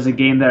was a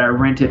game that I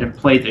rented and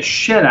played the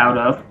shit out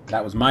of.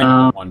 That was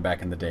my one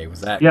back in the day.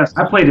 Was that? Yes,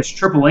 I played as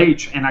Triple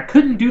H, and I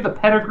couldn't do the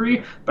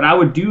pedigree, but I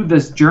would do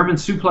this German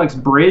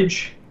suplex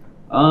bridge.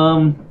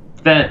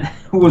 That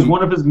was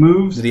one of his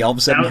moves. That he all of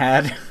a sudden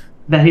had,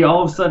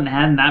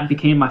 and that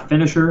became my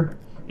finisher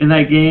in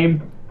that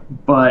game.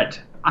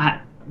 But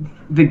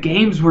the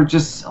games were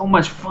just so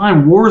much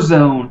fun.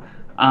 Warzone,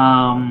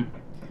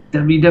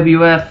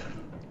 WWF.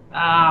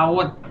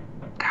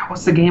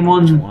 What's the game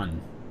on? Which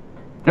one?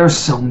 There were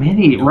so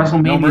many.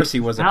 WrestleMania. No Mercy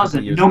was a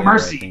couple years later,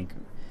 Mercy. I think.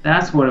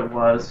 That's what it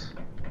was.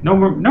 No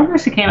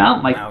Mercy came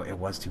out in No, it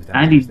was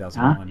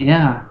 2001.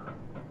 Yeah.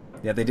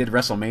 Yeah, they did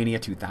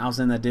WrestleMania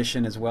 2000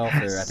 edition as well for,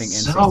 I think,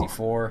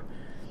 N64.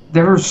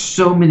 There were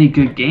so many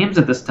good games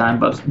at this time,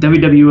 but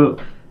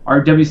WCW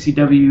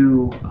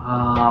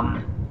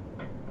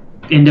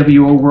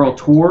NWO World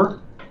Tour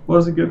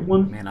was a good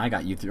one. Man, I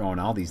got you throwing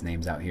all these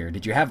names out here.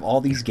 Did you have all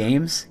these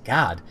games?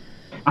 God.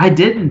 I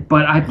didn't,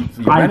 but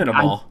You rented them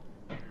all.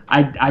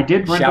 I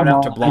did rent Shout them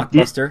out all. to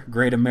Blockbuster,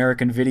 Great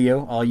American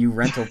Video, all you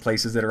rental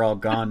places that are all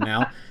gone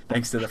now,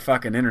 thanks to the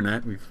fucking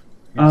internet.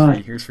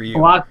 Here's for you.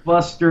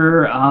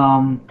 Blockbuster,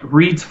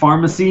 Reed's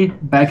Pharmacy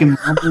back in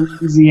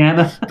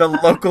Louisiana. The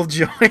local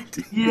joint.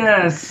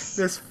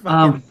 Yes.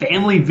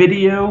 Family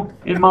Video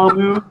in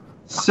Mamu.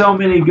 So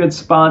many good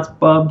spots,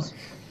 Bubs.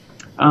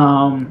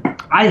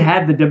 I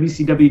had the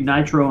WCW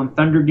Nitro and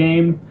Thunder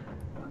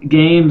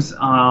games.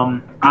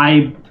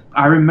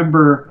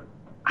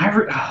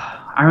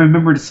 I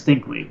remember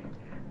distinctly.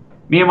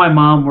 Me and my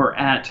mom were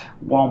at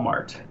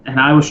Walmart, and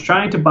I was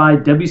trying to buy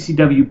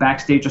WCW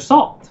Backstage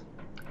Assault.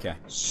 Okay.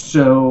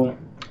 So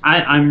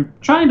I'm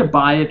trying to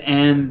buy it,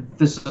 and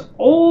this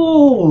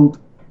old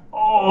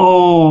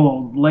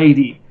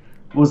lady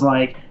was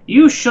like,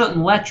 "You shouldn't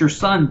let your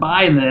son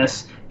buy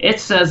this. It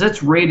says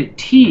it's rated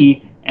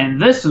T,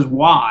 and this is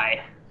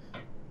why."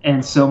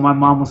 And so my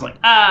mom was like,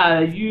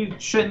 you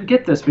shouldn't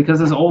get this because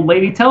this old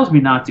lady tells me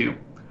not to.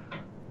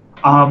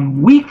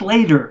 Week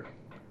later,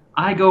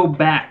 I go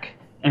back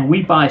and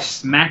we buy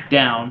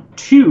SmackDown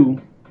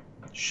 2,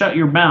 Shut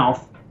Your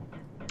Mouth,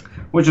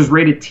 which is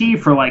rated T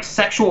for like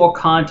sexual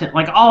content,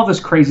 like all this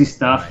crazy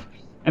stuff.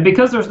 And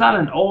because there's not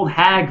an old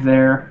hag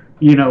there,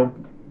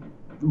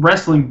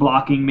 wrestling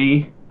blocking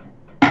me,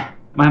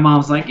 my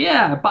mom's like,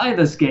 yeah, buy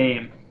this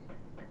game.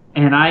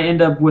 And I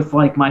end up with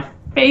like my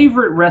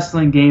favorite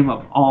wrestling game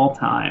of all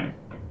time.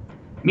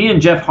 Me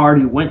and Jeff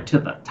Hardy went to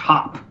the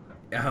top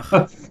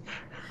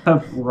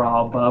of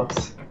Raw,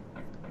 Bubs.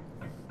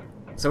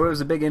 So it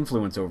was a big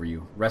influence over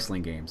you,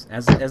 wrestling games.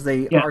 As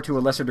they are to a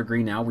lesser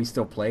degree now, we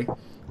still play,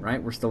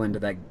 right? We're still into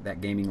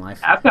that gaming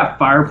life. I've got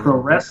Fire Pro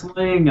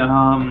Wrestling.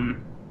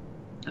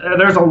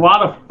 There's a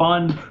lot of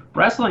fun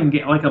wrestling,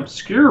 like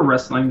obscure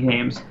wrestling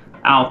games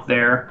out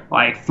there,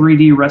 like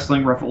 3D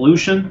Wrestling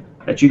Revolution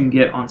that you can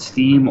get on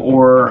Steam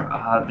or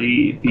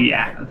the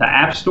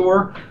App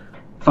Store.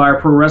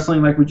 Fire Pro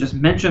Wrestling, like we just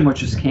mentioned,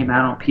 which just came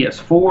out on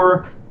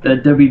PS4. The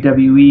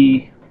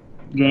WWE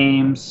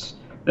games.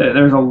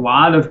 There's a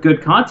lot of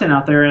good content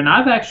out there, and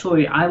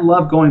I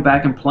love going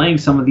back and playing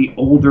some of the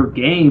older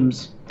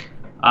games.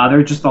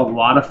 They're just a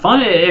lot of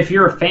fun. If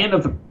you're a fan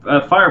of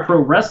the Fire Pro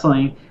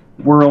Wrestling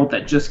world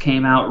that just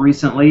came out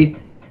recently,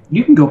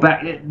 you can go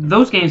back.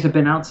 Those games have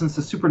been out since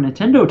the Super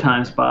Nintendo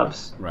times,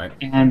 Bubs. Right.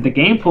 And the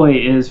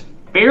gameplay is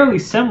fairly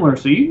similar,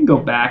 so you can go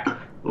back a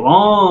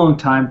long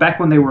time,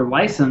 back when they were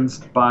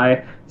licensed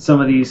by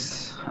some of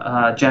these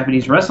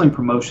Japanese wrestling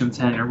promotions,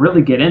 and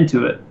really get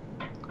into it.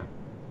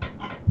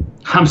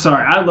 I'm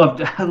sorry, I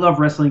love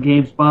wrestling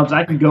games, Bubs.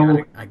 I can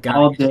go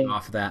all day.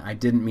 Off that. I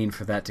didn't mean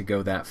for that to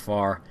go that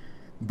far,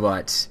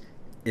 but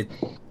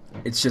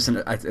it's just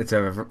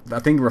a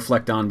thing to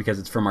reflect on because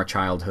it's from our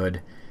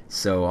childhood.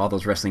 So all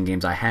those wrestling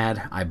games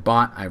I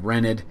bought, I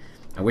rented.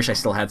 I wish I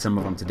still had some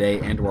of them today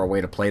and/or a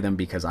way to play them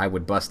because I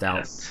would bust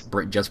out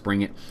Just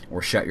Bring It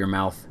or Shut Your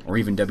Mouth or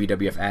even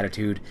WWF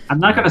Attitude. I'm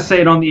not going to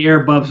say it on the air,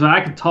 Bubs, but I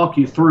can talk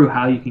you through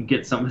how you can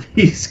get some of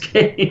these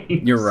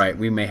games. You're right.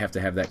 We may have to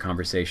have that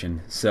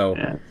conversation.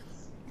 So,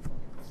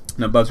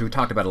 now, Bubs, we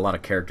talked about a lot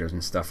of characters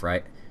and stuff,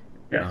 right?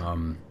 Yeah.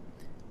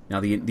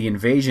 Now, the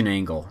invasion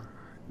angle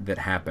that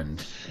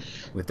happened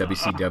with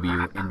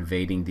WCW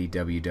invading the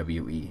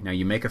WWE. Now,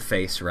 you make a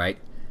face, right?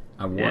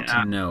 I want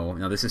to know.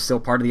 Now, this is still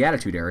part of the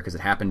Attitude Era because it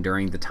happened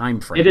during the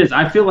time frame. It is.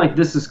 I feel like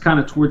this is kind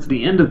of towards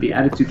the end of the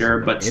Attitude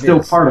Era, but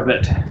still part of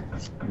it.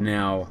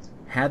 Now,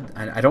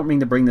 I don't mean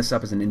to bring this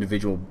up as an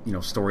individual,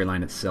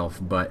 storyline itself,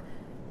 but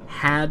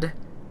had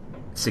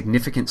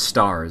significant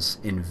stars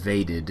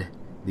invaded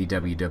the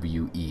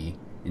WWE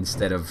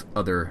instead of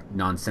other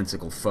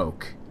nonsensical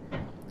folk,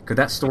 could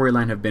that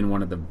storyline have been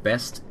one of the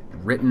best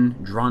written,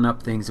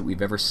 drawn-up things that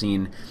we've ever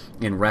seen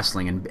in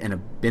wrestling,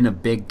 and been a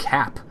big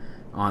cap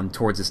on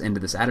towards this end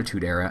of this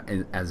Attitude Era,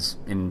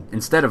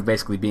 instead of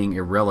basically being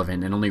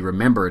irrelevant and only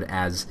remembered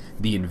as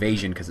the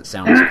invasion because it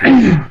sounds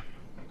cool?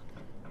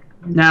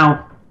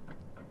 Now,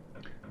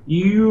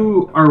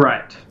 you are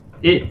right.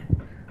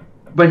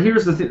 But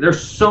here's the thing: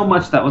 there's so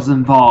much that was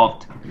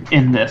involved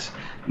in this.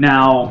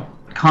 Now,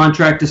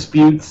 contract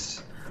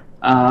disputes,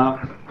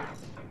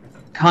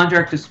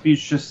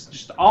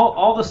 just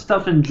all the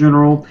stuff in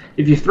general.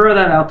 If you throw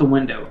that out the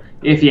window,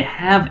 if you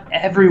have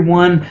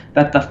everyone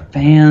that the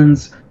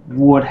fans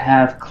would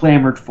have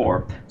clamored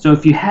for. So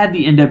if you had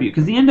the NWO,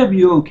 because the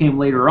NWO came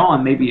later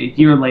on, maybe a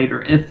year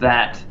later, if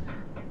that,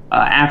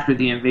 after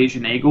the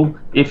invasion angle.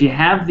 If you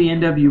have the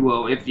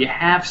NWO, if you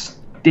have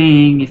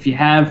Sting, if you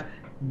have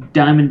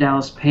Diamond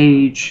Dallas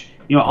Page,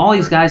 all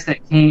these guys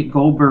that came,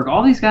 Goldberg,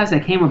 all these guys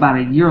that came about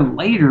a year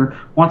later,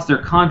 once their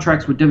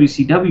contracts with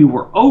WCW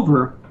were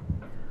over,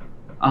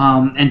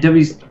 and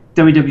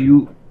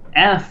WWF/E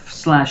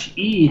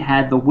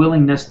had the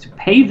willingness to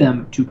pay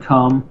them to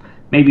come,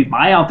 maybe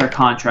buy out their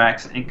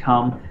contracts and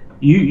come,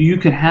 you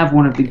could have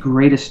one of the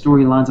greatest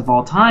storylines of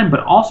all time.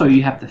 But also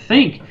you have to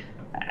think,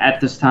 at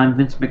this time,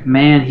 Vince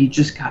McMahon, he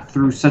just got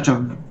through such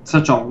a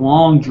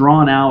long,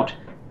 drawn-out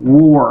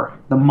war,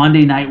 the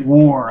Monday Night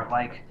War,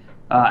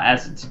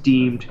 as it's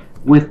deemed,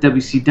 with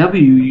WCW.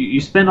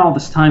 You spend all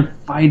this time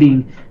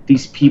fighting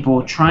these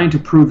people, trying to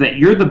prove that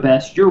you're the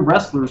best, your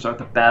wrestlers are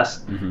the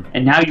best,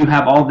 and now you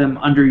have all them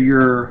under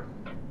your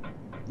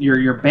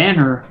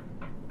banner,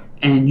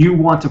 and you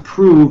want to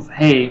prove,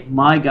 hey,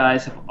 my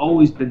guys have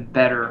always been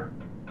better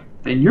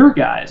than your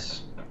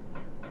guys.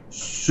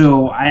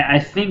 So I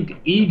think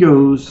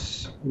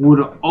egos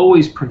would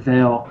always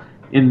prevail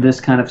in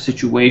this kind of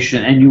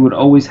situation, and you would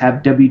always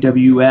have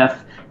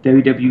WWF,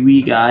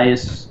 WWE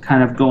guys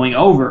kind of going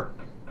over,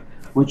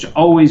 which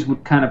always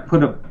would kind of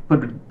put a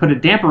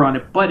damper on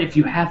it. But if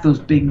you have those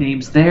big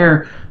names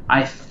there,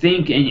 I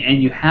think,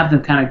 and you have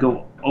them kind of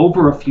go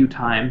over a few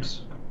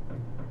times,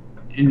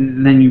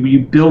 and then you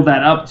build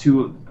that up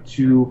to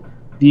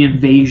the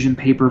Invasion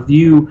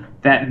pay-per-view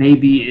that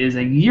maybe is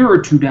a year or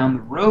two down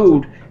the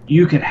road,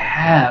 you could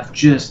have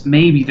just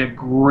maybe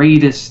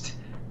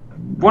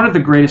one of the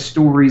greatest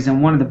stories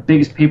and one of the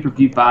biggest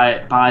pay-per-view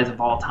buys of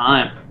all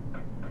time.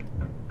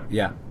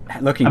 Yeah.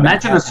 Looking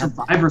Imagine a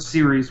Survivor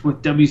Series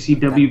with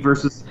WCW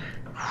versus.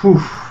 Whew.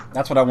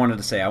 That's what I wanted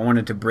to say. I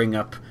wanted to bring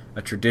up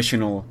a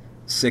traditional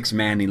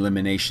 6-man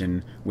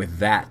elimination with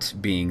that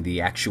being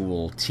the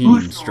actual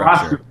team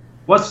structure.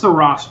 What's the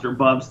roster,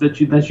 Bubs, that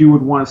you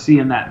would want to see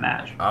in that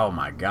match? Oh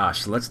my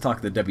gosh. Let's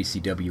talk the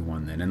WCW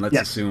one then, and let's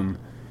assume,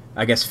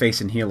 I guess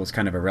face and heel is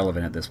kind of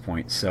irrelevant at this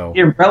point. So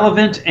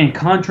irrelevant and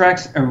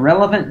contracts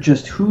irrelevant.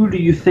 Just who do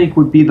you think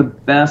would be the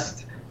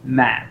best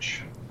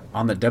match?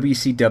 On the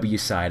WCW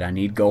side, I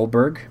need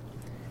Goldberg.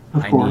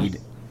 Of course.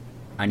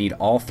 I need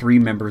all 3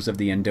 members of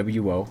the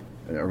NWO.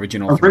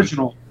 Original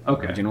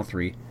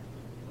 3.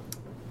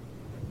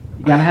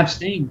 You gotta have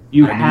Sting.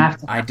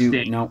 I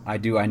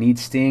do. I need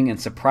Sting, and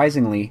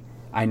surprisingly,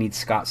 I need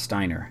Scott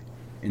Steiner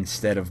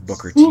instead of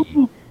Booker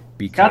T.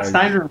 Scott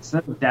Steiner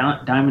instead of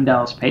Diamond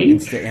Dallas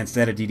Page?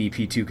 Instead of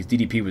DDP, too, because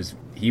DDP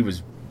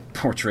was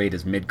portrayed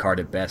as mid-card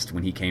at best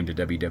when he came to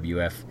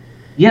WWF.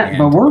 Yeah,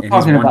 but we're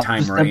talking about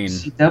just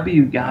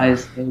WCW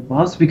guys,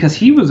 Bubs, because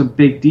he was a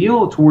big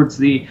deal towards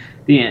the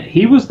end.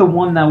 He was the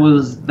one that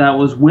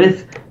was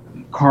with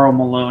Karl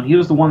Malone. He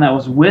was the one that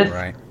was with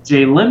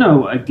Jay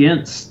Leno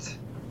against.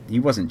 He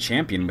wasn't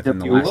champion within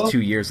the last 2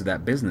 years of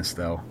that business,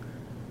 though.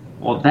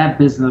 Well, that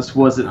business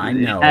wasn't.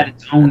 It had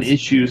its own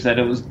issues that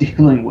it was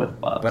dealing with,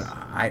 Bubs. But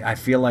I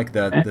feel like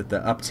the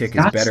uptick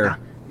is better.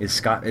 Is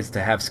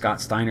to have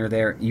Scott Steiner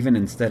there, even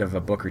instead of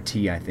a Booker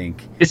T, I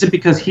think. Is it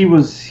because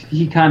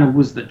he kind of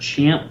was the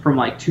champ from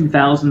like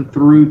 2000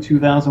 through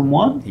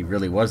 2001? He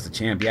really was the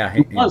champ, yeah.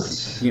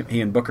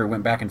 He and Booker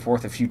went back and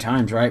forth a few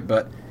times, right?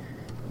 But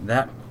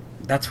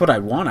that's what I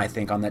want, I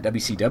think, on that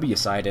WCW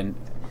side. And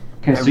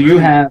okay, so you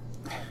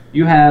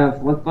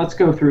have let's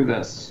go through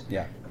this.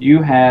 Yeah.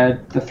 You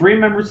had the 3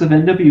 members of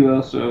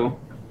NWO, so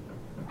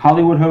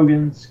Hollywood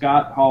Hogan,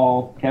 Scott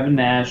Hall, Kevin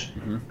Nash.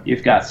 Mm-hmm.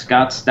 You've got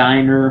Scott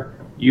Steiner.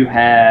 You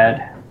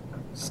had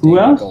who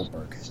else?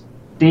 Goldberg.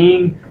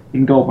 Sting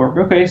and Goldberg.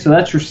 Okay, so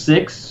that's your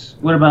 6.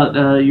 What about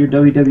your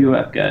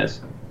WWF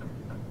guys?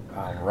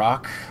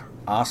 Rock,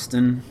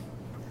 Austin,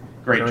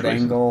 Kurt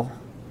Angle.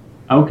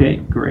 Okay,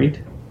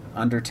 great.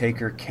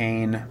 Undertaker,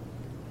 Kane,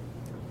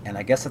 and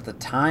I guess at the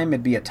time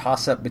it'd be a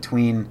toss-up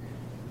between.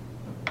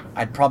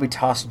 I'd probably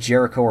toss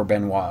Jericho or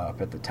Benoit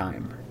up at the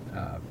time.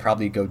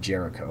 Probably go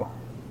Jericho.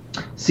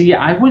 See,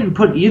 I wouldn't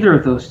put either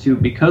of those two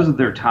because of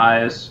their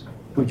ties.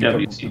 Would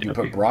you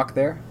put Brock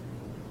there?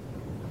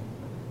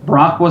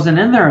 Brock wasn't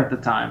in there at the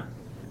time.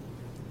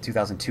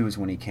 2002 is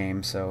when he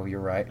came, so you're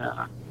right.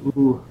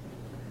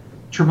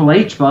 Triple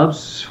H,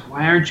 Bubs.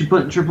 Why aren't you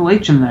putting Triple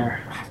H in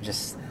there? I'm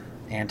just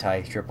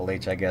anti-Triple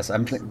H, I guess. I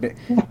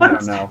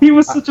don't know. He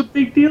was such a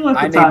big deal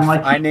at the time.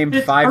 I named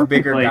 5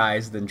 bigger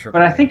guys than Triple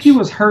H. H. But I think he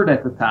was hurt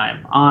at the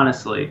time,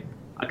 honestly.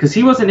 Because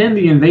he wasn't in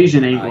the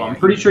Invasion angle. I'm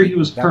pretty sure he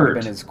was hurt. That would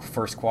have been his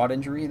first quad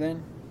injury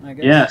then, I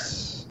guess?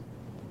 Yes.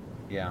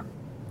 Yeah.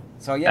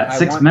 So, yeah. That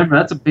 6 member,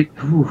 that's a big...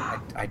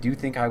 I do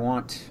think I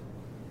want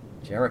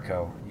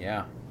Jericho,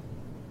 yeah.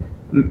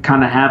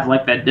 Kind of have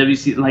like that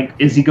WC, like,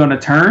 is he going to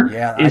turn?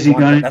 Yeah,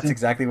 that's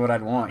exactly what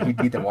I'd want. He'd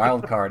be the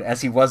wild card,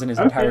 as he was in his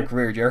entire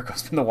career.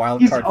 Jericho's been the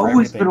wild card. He's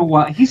always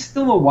been He's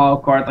still a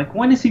wild card. Like,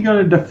 when is he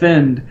going to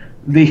defend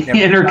the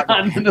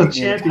Intercontinental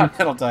Champion?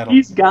 Title.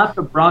 He's got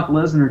the Brock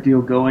Lesnar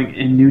deal going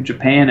in New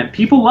Japan, and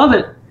people love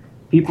it.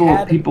 People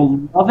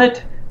love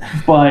it,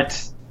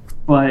 but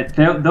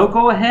they'll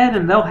go ahead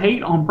and they'll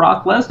hate on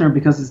Brock Lesnar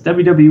because it's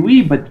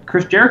WWE. But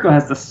Chris Jericho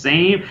has the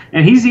same,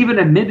 and he's even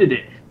admitted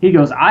it. He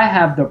goes, I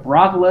have the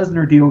Brock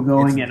Lesnar deal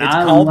going, and I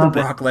love it. It's called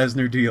the Brock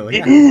Lesnar deal.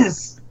 Yeah. It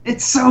is.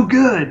 It's so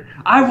good.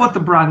 I want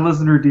the Brock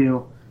Lesnar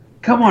deal.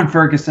 Come on,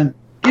 Ferguson.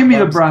 Give me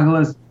the Brock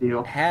Lesnar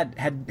deal.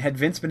 Had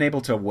Vince been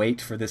able to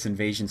wait for this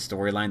Invasion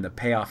storyline, the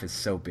payoff is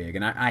so big.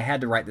 And I had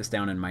to write this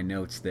down in my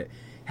notes that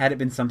had it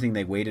been something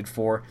they waited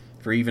for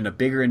even a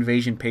bigger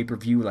Invasion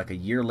pay-per-view like a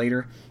year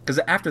later. Because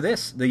after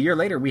this, the year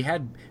later, we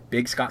had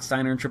big Scott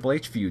Steiner and Triple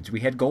H feuds. We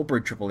had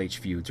Goldberg Triple H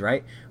feuds,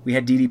 right? We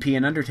had DDP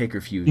and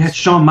Undertaker feuds. You had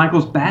Shawn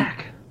Michaels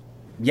back.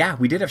 Yeah,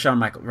 we did have Shawn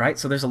Michaels, right?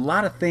 So there's a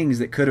lot of things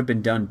that could have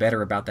been done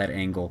better about that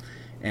angle.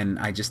 And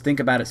I just think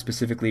about it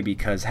specifically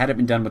because had it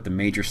been done with the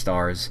major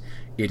stars,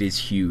 it is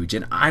huge.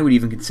 And I would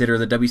even consider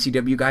the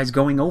WCW guys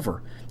going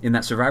over in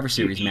that Survivor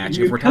Series match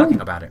if we're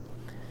talking about it.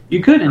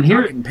 You could, and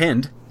here getting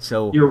pinned.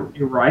 So you're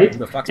right.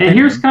 And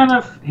here's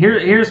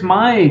here's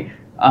my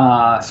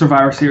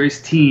Survivor Series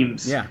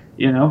teams. Yeah.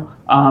 You know,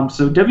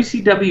 so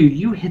WCW,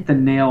 you hit the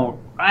nail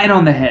right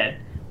on the head.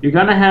 You're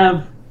gonna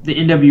have the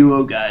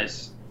NWO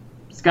guys,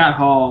 Scott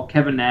Hall,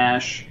 Kevin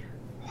Nash,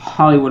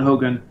 Hollywood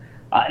Hogan,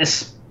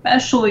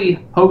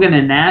 especially Hogan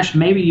and Nash.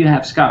 Maybe you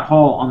have Scott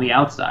Hall on the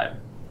outside.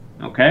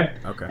 Okay.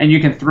 And you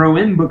can throw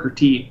in Booker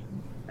T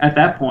at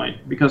that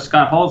point because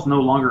Scott Hall's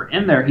no longer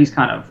in there. He's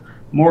kind of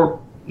more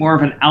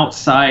of an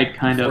outside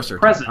kind of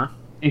presence. Huh?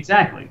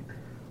 Exactly.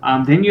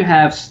 Then you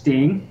have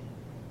Sting.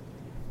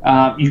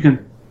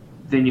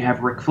 Then you have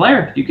Ric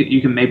Flair.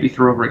 You can maybe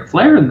throw Ric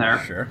Flair in there.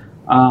 Sure.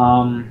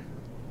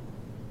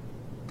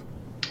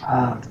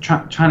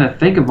 Trying to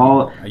think of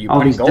all. Are you all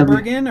putting these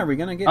Goldberg in? Are we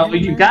gonna get?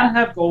 You gotta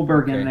have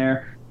Goldberg in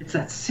there. it's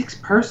that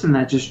sixth person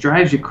that just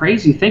drives you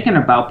crazy thinking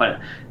about.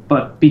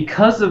 But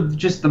because of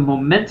just the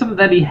momentum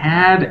that he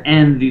had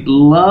and the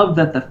love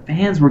that the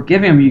fans were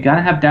giving him, you got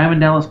to have Diamond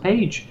Dallas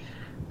Page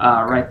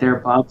right there,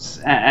 Bubs,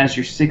 as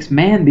your sixth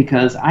man,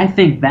 because I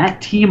think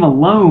that team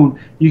alone,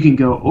 you can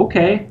go,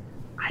 okay,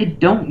 I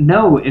don't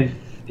know if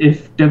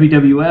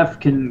WWF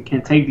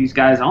can take these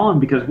guys on,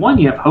 because one,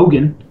 you have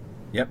Hogan.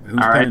 Yep, who's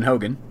pinning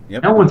Hogan?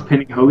 Yep. No one's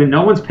pinning Hogan.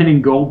 No one's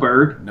pinning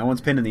Goldberg. No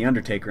one's pinning The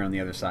Undertaker on the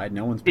other side.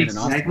 No one's pinning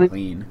Austin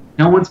Clean.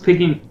 No one's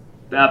pinning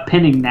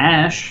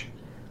Nash.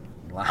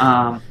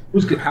 Wow.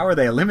 How are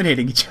they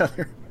eliminating each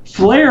other?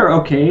 Flair,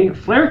 okay.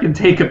 Flair can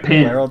take a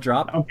pin. Flair will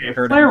drop. Okay,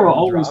 Flair will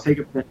always take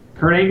a pin.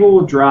 Kurt Angle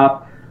will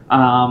drop.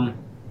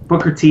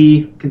 Booker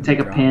T can take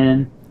a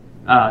pin,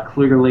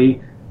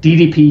 clearly.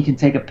 DDP can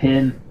take a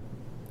pin.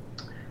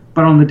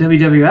 But on the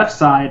WWF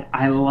side,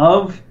 I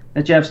love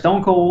that you have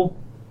Stone Cold,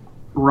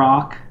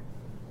 Rock,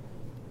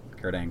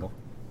 Kurt Angle.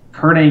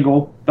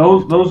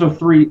 Those are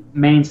three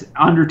mains.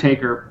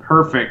 Undertaker,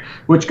 perfect.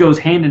 Which goes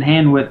hand in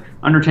hand with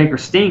Undertaker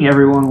Sting.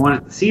 Everyone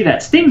wanted to see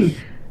that. Sting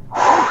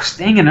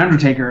and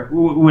Undertaker.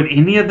 Would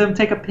any of them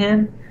take a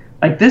pin?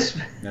 Like this?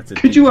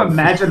 Could you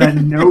imagine a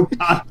no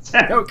contest?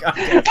 No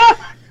contest.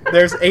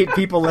 There's 8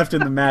 people left in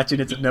the match, and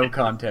it's a no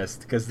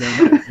contest because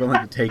they're not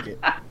willing to take it.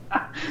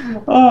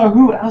 Oh,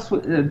 who else?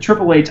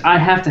 Triple H. I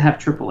have to have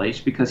Triple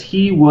H because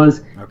he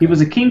was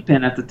a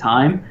kingpin at the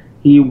time.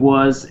 He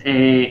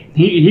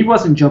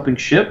wasn't jumping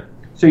ship.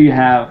 So you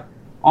have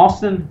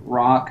Austin,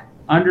 Rock,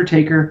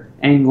 Undertaker,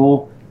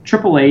 Angle,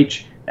 Triple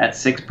H. That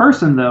sixth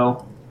person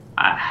though,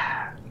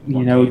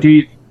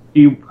 do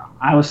you?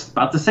 I was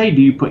about to say,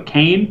 do you put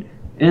Kane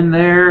in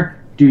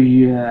there? Do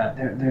you?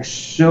 There's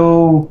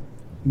so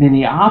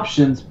many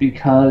options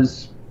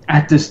because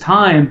at this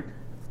time,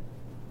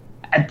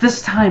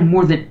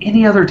 more than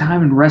any other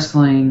time in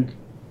wrestling,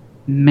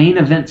 main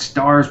event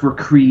stars were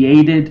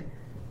created.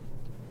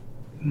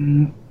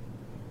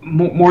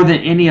 More than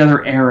any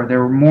other era, there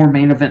were more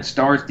main event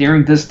stars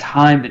during this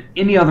time than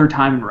any other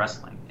time in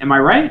wrestling. Am I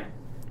right?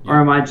 Yeah.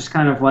 Or am I just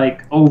kind of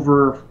like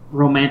over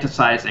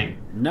romanticizing?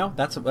 No,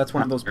 that's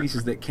one of those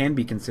pieces that can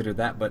be considered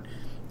that, but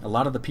a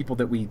lot of the people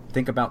that we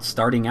think about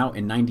starting out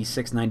in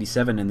 96,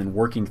 97 and then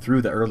working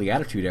through the early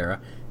Attitude Era,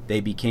 they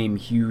became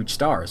huge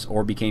stars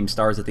or became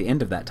stars at the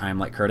end of that time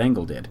like Kurt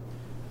Angle did.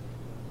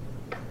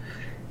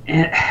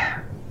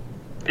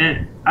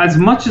 And as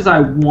much as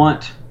I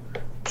want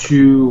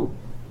to,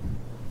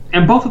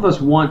 and both of us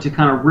want to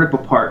kind of rip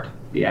apart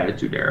the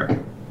Attitude Era,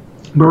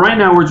 but right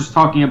now we're just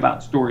talking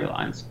about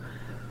storylines.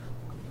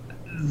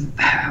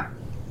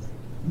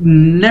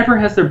 Never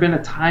has there been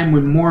a time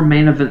when more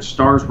main event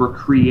stars were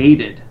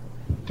created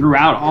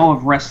throughout all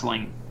of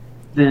wrestling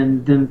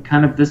than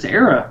kind of this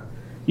era.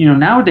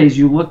 Nowadays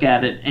you look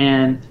at it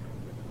and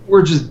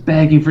we're just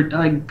begging for,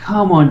 like,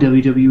 come on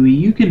WWE,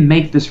 you can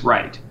make this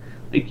right.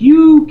 Like,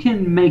 you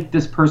can make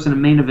this person a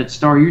main event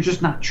star. You're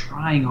just not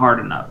trying hard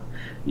enough.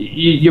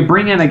 You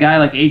bring in a guy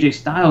like AJ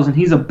Styles, and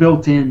he's a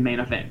built-in main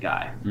event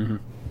guy. Mm-hmm.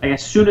 Like,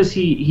 as soon as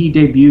he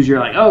debuts, you're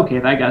like, oh, okay,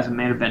 that guy's a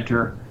main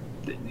eventer.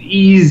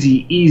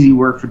 Easy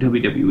work for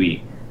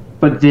WWE.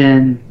 But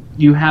then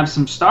you have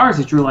some stars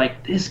that you're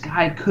like, this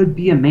guy could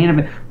be a main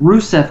event.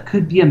 Rusev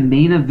could be a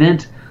main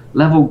event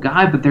level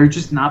guy, but they're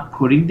just not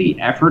putting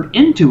the effort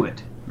into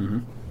it. Mm-hmm.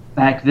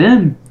 Back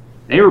then,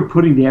 they were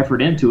putting the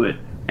effort into it.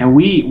 And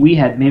we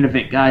had main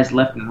event guys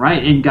left and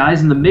right, and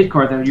guys in the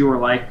mid-card that you were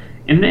like,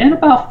 in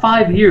about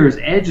 5 years,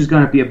 Edge is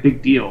going to be a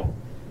big deal.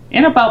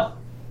 In about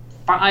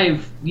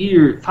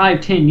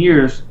 10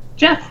 years,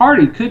 Jeff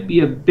Hardy could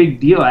be a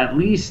big deal, at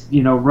least,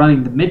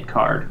 running the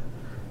mid-card.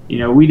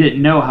 We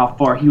didn't know how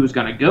far he was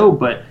going to go,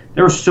 but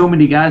there were so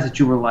many guys that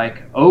you were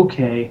like,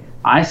 okay,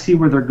 I see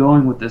where they're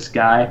going with this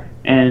guy,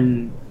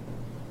 and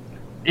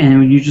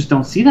you just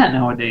don't see that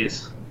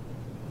nowadays.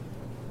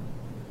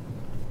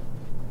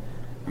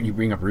 When you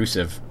bring up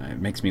Rusev, it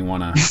makes me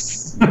want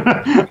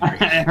to...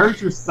 I heard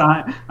your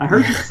silence,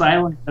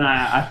 and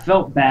I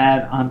felt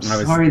bad. I'm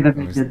sorry that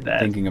I did that.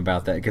 Thinking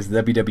about that, because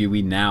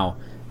WWE now,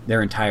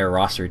 their entire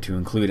roster, to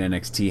include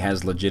NXT,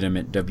 has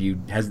legitimate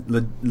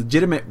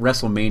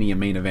WrestleMania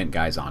main event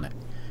guys on it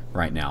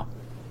right now.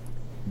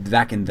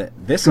 Back in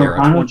this era,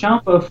 Gargano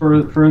Ciampa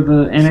for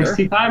the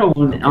NXT title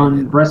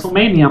on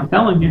WrestleMania. I'm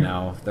telling you.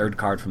 No, third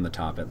card from the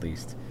top at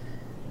least.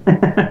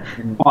 Well,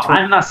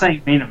 I'm not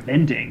saying main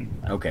eventing.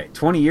 Okay,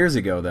 20 years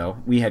ago, though,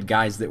 we had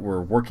guys that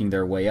were working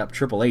their way up.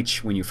 Triple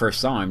H, when you first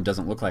saw him,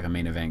 doesn't look like a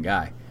main event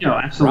guy. No,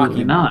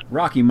 absolutely not.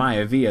 Rocky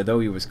Maivia, though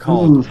he was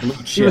called Blue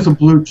Chip, he was a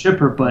blue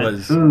chipper, but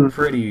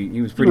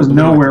he was pretty blue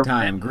nowhere at the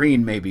time.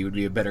 Green maybe would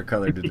be a better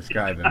color to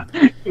describe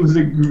him. He was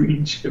a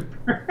green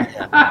chipper.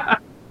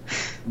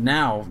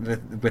 Now,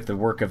 with the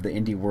work of the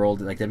indie world,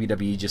 like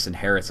WWE just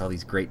inherits all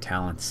these great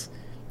talents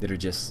that are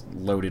just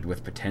loaded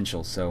with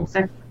potential. So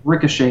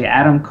Ricochet,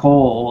 Adam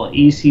Cole,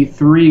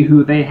 EC3,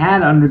 who they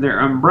had under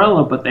their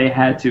umbrella, but they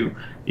had to,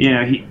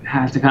 he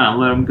had to kind of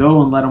let him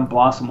go and let him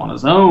blossom on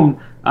his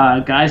own.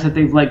 Guys that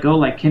they've let go,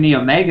 like Kenny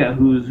Omega,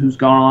 who's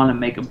gone on and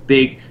make a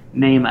big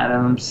name out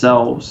of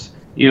themselves.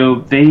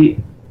 They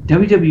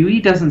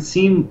WWE doesn't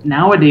seem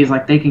nowadays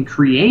like they can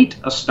create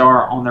a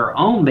star on their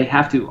own. They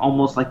have to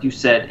almost, like you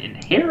said,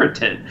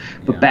 inherit it.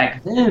 But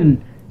back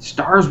then,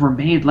 stars were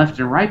made left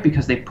and right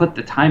because they put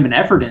the time and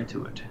effort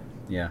into it.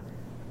 Yeah.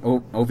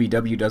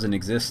 OVW doesn't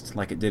exist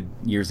like it did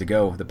years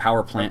ago. The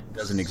power plant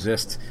doesn't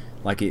exist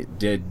like it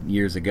did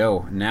years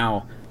ago.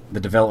 Now, the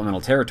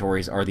developmental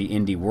territories are the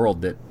indie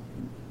world that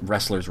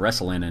wrestlers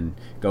wrestle in and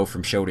go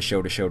from show to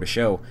show to show to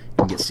show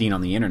and get seen on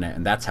the internet,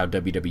 and that's how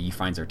WWE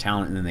finds their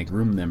talent, and then they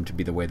groom them to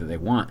be the way that they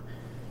want.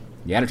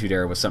 The Attitude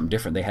Era was something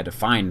different. They had to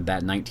find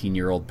that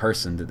 19-year-old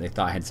person that they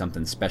thought had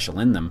something special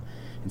in them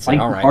and say, like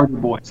all right, Hardy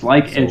Boys,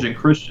 like Edge and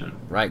Christian.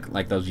 Right,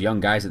 like those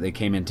young guys that they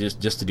came in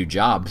just to do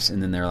jobs,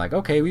 and then they're like,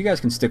 okay, well, you guys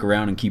can stick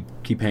around and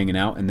keep hanging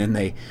out, and then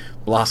they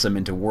blossom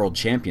into world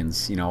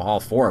champions, all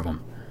 4 of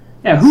them.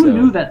 Yeah, who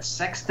knew that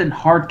Sexton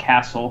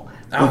Hardcastle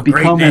would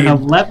become an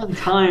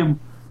 11-time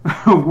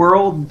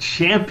world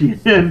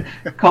champion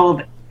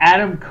called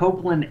Adam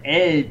Copeland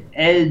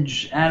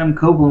Edge, Adam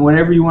Copeland,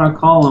 whatever you want to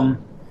call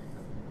him.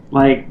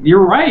 Like,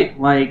 you're right.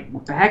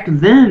 Like, back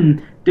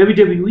then,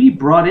 WWE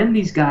brought in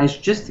these guys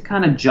just to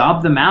kind of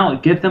job them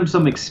out, get them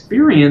some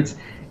experience,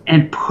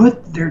 and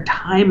put their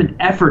time and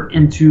effort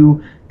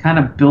into kind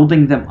of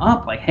building them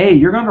up. Like, hey,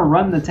 you're going to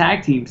run the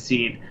tag team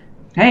scene.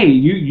 Hey,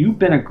 you've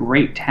been a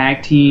great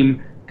tag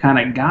team kind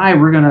of guy.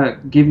 We're going to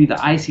give you the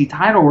IC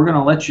title. We're going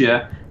to let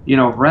you,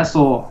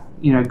 wrestle,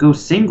 go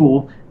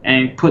single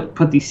and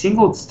put these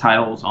singles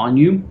titles on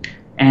you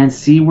and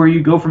see where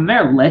you go from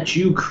there. Let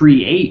you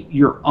create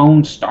your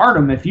own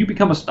stardom. If you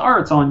become a star,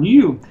 it's on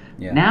you.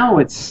 Yeah. Now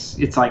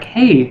it's like,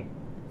 hey,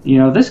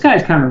 this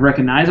guy's kind of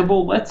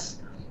recognizable. Let's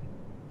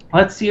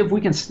see if we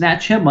can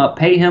snatch him up,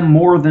 pay him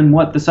more than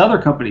what this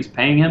other company's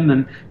paying him,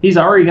 and he's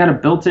already got a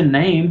built-in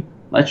name.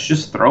 Let's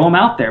just throw him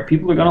out there.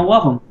 People are going to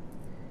love him.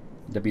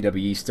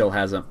 WWE still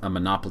has a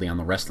monopoly on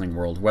the wrestling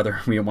world,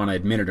 whether we want to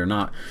admit it or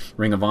not.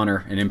 Ring of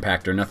Honor and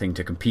Impact are nothing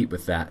to compete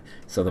with that.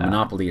 So the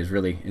monopoly is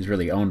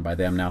really owned by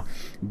them now.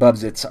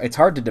 Bubs, it's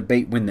hard to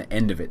debate when the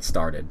end of it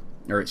started,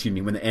 or excuse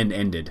me, when the end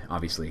ended,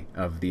 obviously,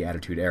 of the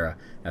Attitude Era.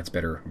 That's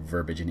better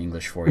verbiage in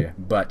English for you.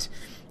 But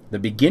the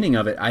beginning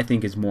of it, I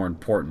think, is more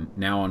important.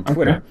 Now on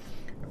Twitter,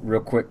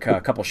 real quick,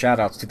 a couple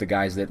shout-outs to the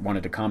guys that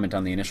wanted to comment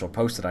on the initial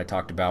post that I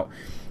talked about.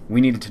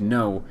 We needed to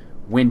know,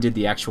 when did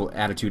the actual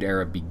Attitude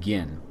Era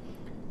begin?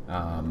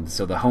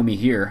 So the homie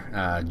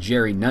here,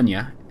 Jerry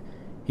Nunya,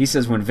 he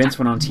says when Vince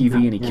went on TV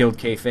and he killed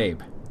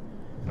kayfabe.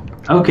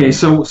 Okay,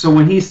 so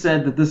when he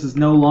said that this is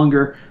no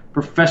longer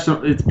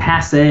professional, it's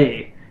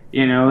passé.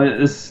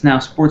 This is now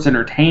sports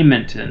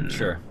entertainment. And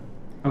sure.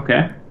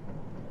 Okay.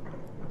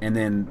 And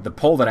then the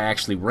poll that I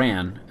actually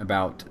ran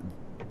about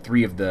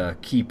 3 of the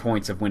key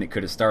points of when it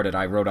could have started,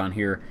 I wrote on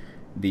here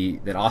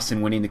that Austin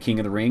winning the King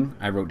of the Ring.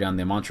 I wrote down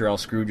the Montreal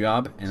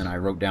Screwjob, and then I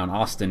wrote down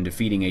Austin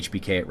defeating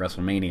HBK at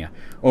WrestleMania.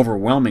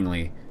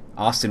 Overwhelmingly,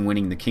 Austin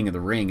winning the King of the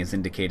Ring is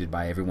indicated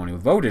by everyone who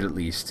voted, at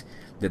least,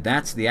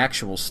 that's the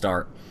actual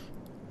start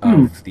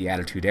of the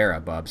Attitude Era,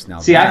 Bubs. Now,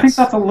 see, I think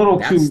that's a little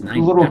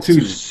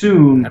too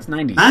soon. That's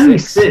 96.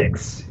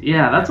 96.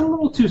 Yeah, that's a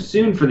little too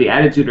soon for the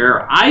Attitude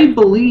Era. I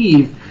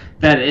believe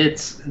that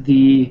it's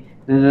the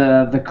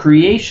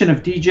creation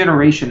of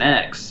D-Generation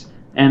X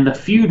and the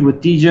feud with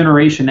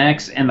D-Generation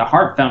X and the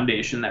Hart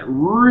Foundation that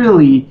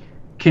really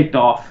kicked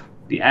off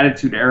the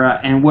Attitude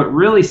Era. And what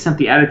really sent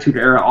the Attitude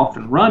Era off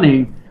and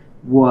running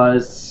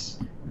was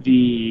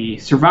the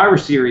Survivor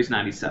Series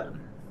 97.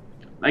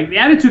 Like, the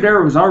Attitude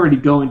Era was already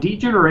going.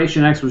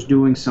 D-Generation X was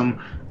doing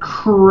some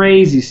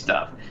crazy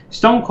stuff.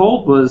 Stone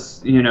Cold was,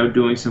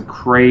 doing some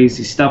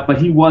crazy stuff,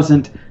 but he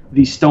wasn't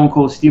the Stone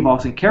Cold Steve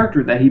Austin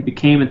character that he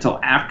became until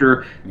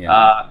after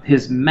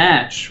his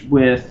match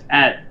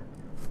at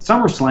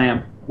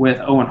SummerSlam with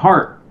Owen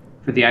Hart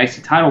for the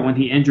IC title when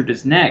he injured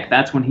his neck.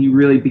 That's when he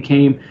really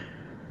became...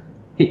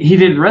 He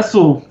didn't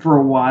wrestle for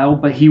a while,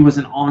 but he was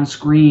an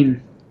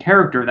on-screen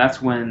character.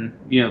 That's when,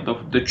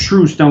 the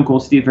true Stone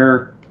Cold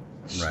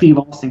Steve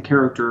Austin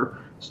character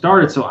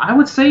started. So I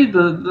would say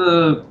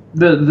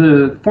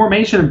the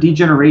formation of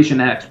D-Generation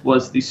X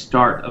was the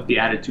start of the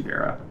Attitude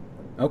Era.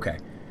 Okay.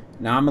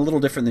 Now, I'm a little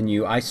different than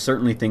you. I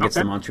certainly think it's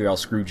the Montreal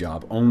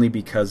Screwjob, only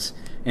because,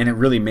 and it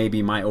really may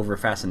be my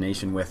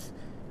over-fascination with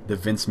the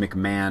Vince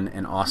McMahon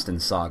and Austin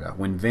saga.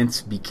 When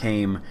Vince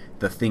became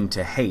the thing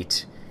to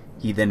hate,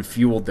 he then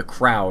fueled the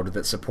crowd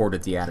that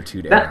supported the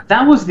Attitude Era.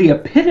 That was the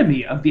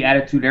epitome of the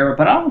Attitude Era,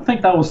 but I don't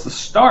think that was the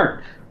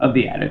start of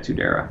the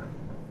Attitude Era.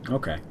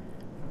 Okay.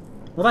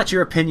 Well, that's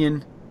your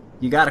opinion.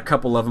 You got a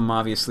couple of them,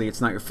 obviously. It's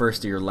not your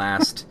first or your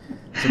last.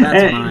 So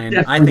that's mine.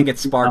 I think it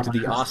sparked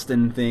the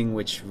Austin thing,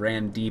 which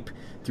ran deep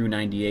through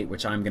 98,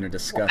 which I'm going to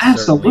discuss.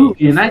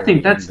 Absolutely, and I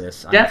think that's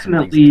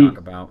definitely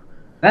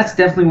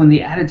when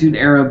the Attitude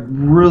Era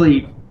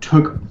really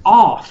took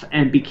off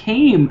and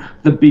became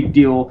the big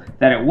deal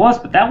that it was.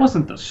 But that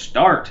wasn't the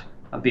start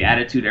of the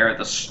Attitude Era.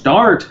 The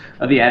start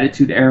of the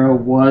Attitude Era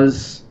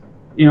was,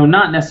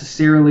 not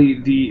necessarily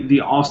the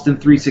Austin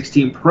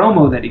 316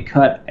 promo that he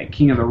cut at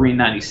King of the Ring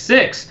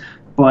 96,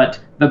 but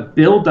the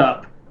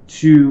build-up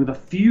to the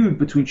feud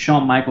between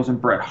Shawn Michaels and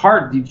Bret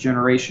Hart,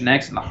 D-Generation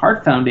X and the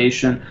Hart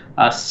Foundation,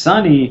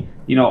 Sunny,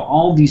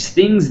 all these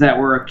things that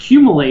were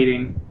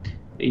accumulating,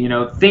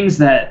 things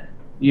that,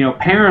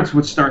 parents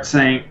would start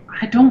saying,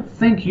 I don't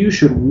think you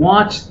should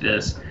watch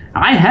this.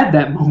 I had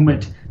that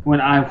moment when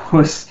I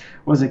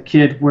was a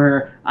kid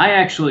where I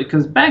actually,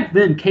 because back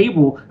then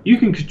cable, you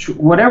can control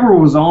whatever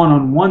was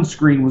on one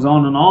screen was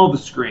on all the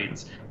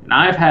screens, and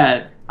I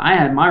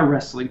had my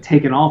wrestling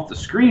taken off the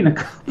screen a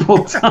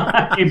couple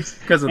times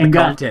because of the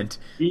content.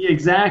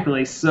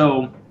 Exactly.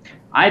 So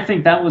I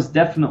think that was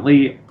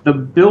definitely the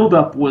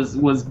buildup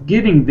was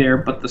getting there,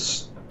 but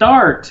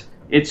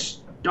it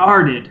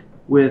started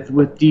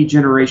with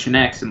D-Generation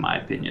X, in my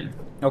opinion.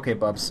 Okay,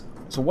 Bubs.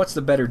 So what's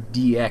the better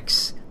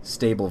DX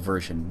stable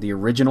version? The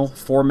original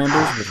 4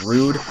 members with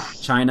Rude,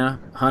 Chyna,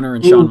 Hunter,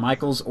 and Shawn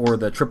Michaels, or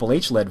the Triple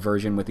H-led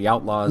version with the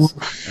Outlaws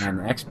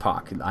and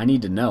X-Pac? I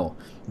need to know.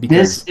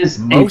 Because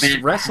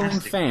most wrestling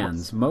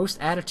fans, most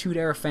Attitude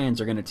Era fans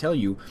are going to tell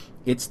you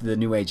it's the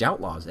New Age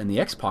Outlaws and the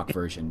X-Pac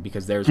version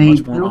because there's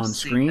much more on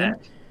screen.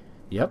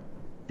 Yep.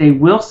 They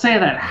will say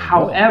that.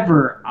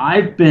 However,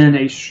 I've been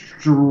a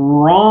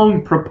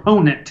strong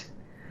proponent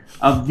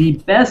of the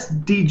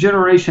best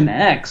D-Generation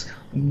X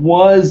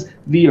was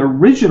the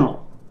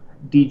original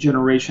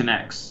D-Generation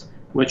X,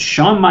 with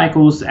Shawn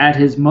Michaels at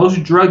his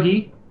most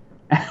druggy,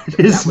 at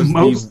his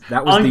most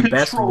that was the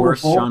best,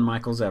 worst Shawn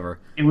Michaels ever.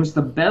 It was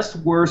the best,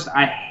 worst.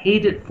 I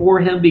hate it for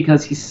him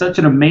because he's such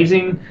an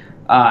amazing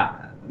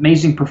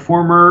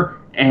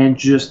performer, and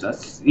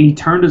just he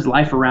turned his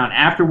life around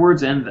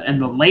afterwards. And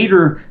the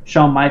later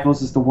Shawn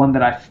Michaels is the one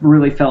that I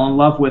really fell in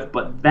love with.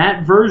 But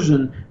that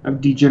version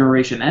of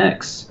D-Generation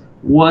X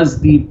was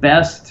the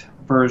best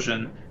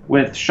version,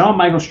 with Shawn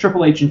Michaels,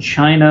 Triple H, and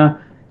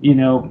Chyna.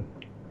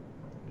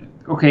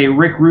 Okay,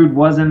 Rick Rude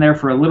was in there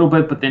for a little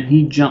bit, but then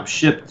he jumped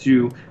ship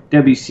to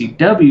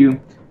WCW.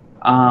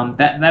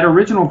 That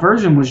original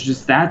version was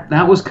just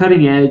that was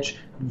cutting edge.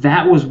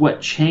 That was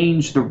what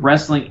changed the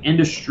wrestling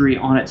industry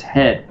on its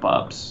head,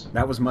 Bubs.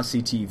 That was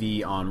must-see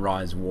TV on Raw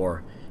is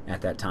War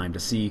at that time, to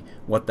see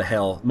what the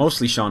hell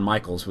mostly Shawn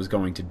Michaels was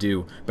going to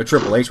do. But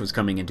Triple H was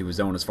coming into his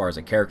own as far as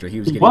a character. He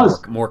was getting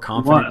more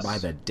confident by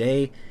the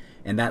day,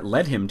 and that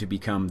led him to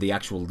become the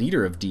actual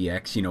leader of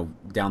DX,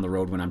 down the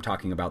road when I'm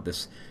talking about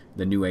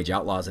the New Age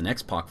Outlaws and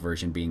X-Pac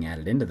version being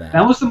added into that.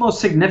 That was the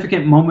most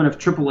significant moment of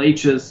Triple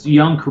H's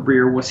young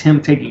career, was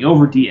him taking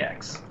over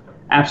DX.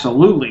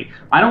 Absolutely.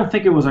 I don't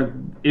think it was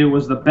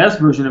the best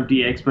version of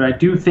DX, but I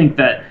do think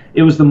that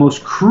it was the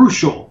most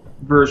crucial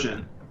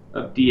version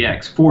of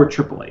DX for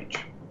Triple H.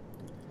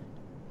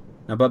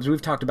 Now, Bubs,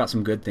 we've talked about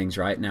some good things,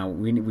 right? Now,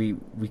 we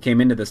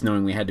came into this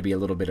knowing we had to be a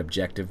little bit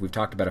objective. We've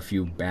talked about a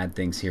few bad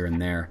things here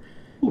and there.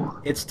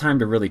 It's time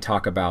to really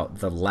talk about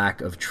the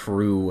lack of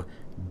true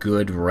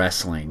good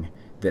wrestling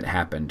that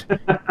happened.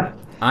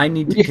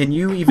 Can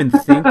you even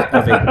think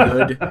of a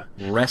good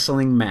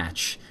wrestling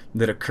match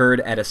that occurred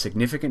at a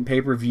significant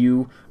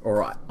pay-per-view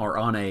or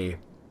on a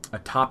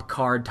top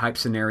card type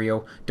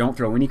scenario? Don't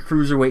throw any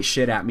cruiserweight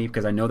shit at me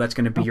because I know that's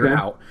going to be your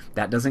out.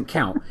 That doesn't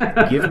count.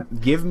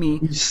 Give me a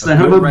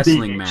good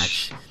wrestling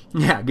match.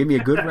 Yeah, give me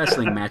a good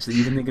wrestling match that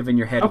you can think of in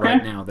your head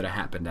right now that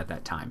happened at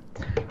that time.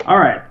 All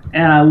right,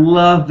 and I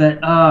love that.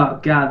 Oh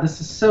God, this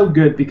is so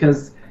good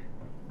because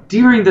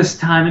during this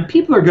time, and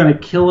people are going to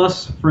kill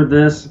us for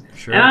this,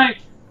 and I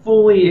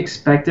fully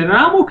expect it, and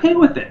I'm okay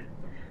with it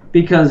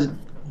because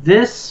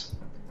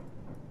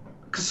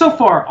so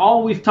far,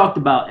 all we've talked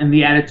about in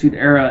the Attitude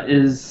Era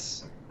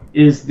is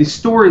the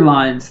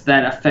storylines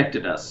that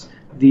affected us,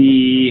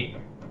 the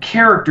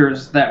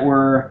characters that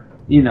were,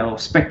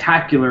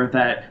 spectacular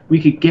that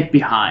we could get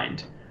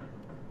behind.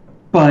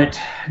 But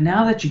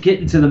now that you get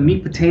into the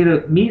meat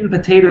and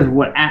potatoes of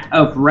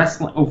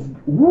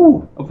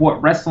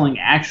what wrestling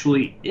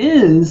actually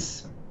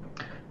is,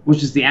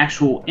 which is the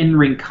actual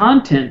in-ring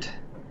content,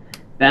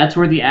 that's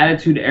where the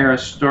Attitude Era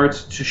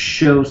starts to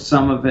show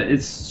some of it.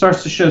 It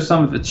starts to show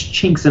some of its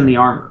chinks in the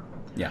armor.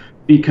 Yeah.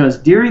 Because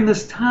during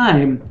this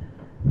time,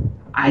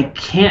 I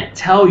can't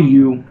tell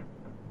you.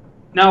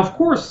 Now, of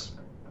course,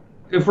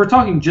 if we're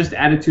talking just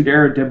Attitude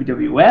Era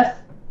WWF,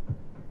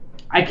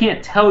 I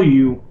can't tell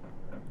you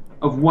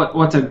of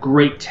what's a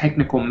great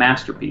technical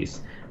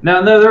masterpiece.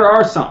 Now, there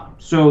are some.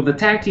 So the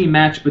tag team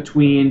match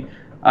between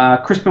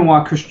Chris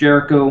Benoit, Chris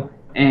Jericho,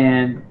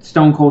 and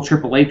Stone Cold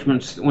Triple H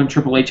when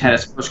Triple H had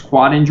his first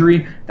quad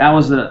injury, that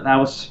was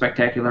a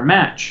spectacular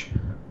match.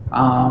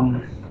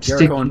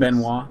 Jericho and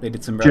Benoit, they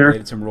did some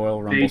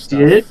Royal Rumble stuff.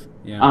 They did.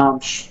 Yeah.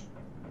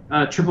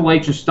 Triple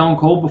H and Stone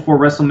Cold before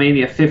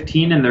WrestleMania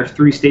 15 and their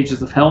 3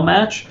 Stages of Hell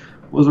match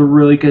was a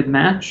really good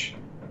match.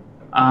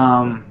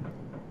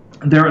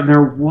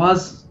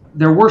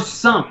 There were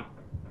some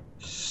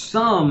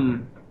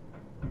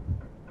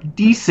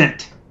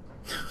decent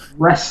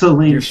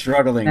wrestling. You're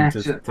struggling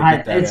to get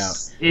that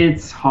out.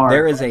 It's hard.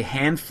 There is a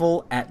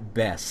handful at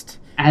best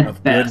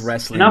of good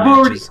wrestling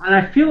matches. And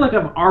I feel like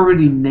I've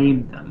already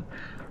named them.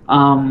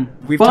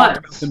 We've talked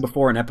about them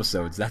before in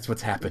episodes. That's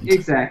what's happened.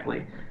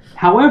 Exactly.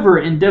 However,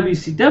 in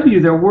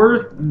WCW, there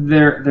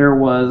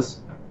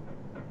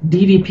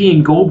DDP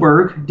and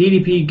Goldberg.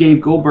 DDP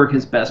gave Goldberg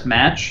his best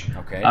match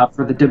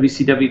for the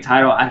WCW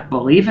title, I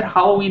believe, at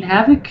Halloween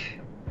Havoc,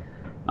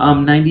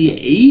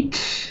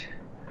 '98.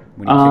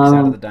 When he kicks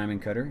out of the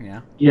Diamond Cutter,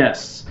 yeah.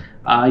 Yes.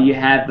 You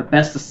had the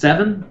best of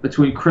 7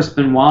 between Chris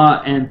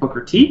Benoit and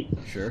Booker T.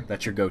 Sure,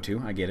 that's your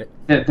go-to. I get it.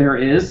 There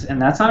is,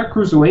 and that's not a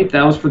cruiserweight.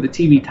 That was for the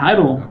TV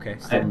title. Okay,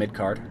 still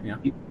mid-card, yeah.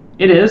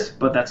 It is,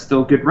 but that's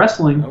still good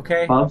wrestling.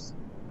 Okay. Bubs.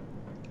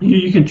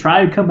 You can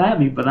try to come at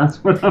me, but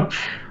that's what I'm...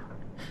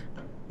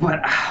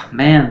 But,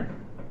 man,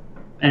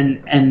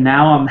 and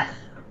now I'm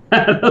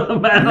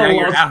now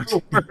you're out.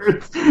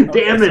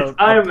 Damn it,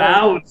 I'm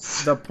out.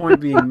 The point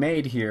being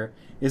made here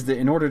is that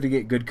in order to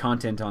get good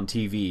content on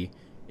TV,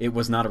 it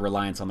was not a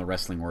reliance on the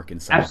wrestling work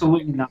inside.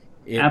 Absolutely not.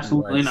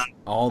 Absolutely not.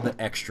 All the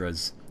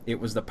extras. It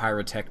was the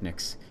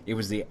pyrotechnics. It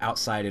was the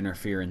outside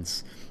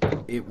interference.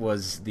 It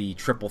was the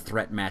triple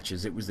threat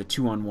matches. It was the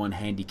 2-on-1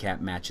 handicap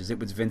matches. It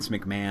was Vince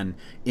McMahon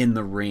in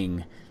the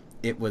ring.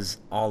 It was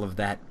all of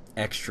that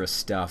extra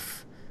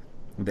stuff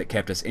that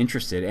kept us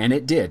interested, and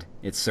it did.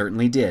 It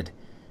certainly did.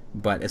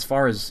 But as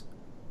far as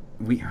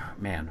we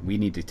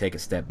need to take a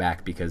step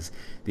back, because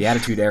the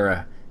Attitude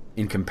Era,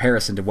 in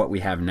comparison to what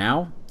we have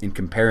now, in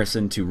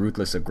comparison to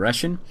Ruthless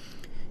Aggression,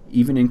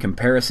 even in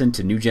comparison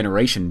to New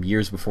Generation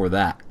years before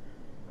that,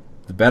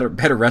 the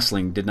better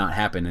wrestling did not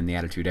happen in the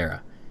Attitude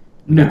Era.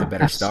 We got the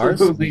better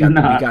stars. We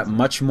got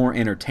much more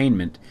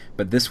entertainment,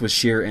 but this was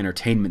sheer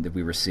entertainment that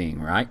we were seeing,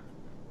 right?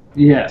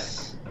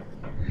 Yes.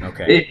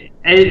 Okay.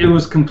 It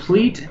was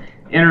complete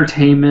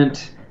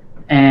entertainment,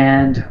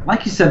 and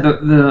like you said,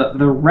 the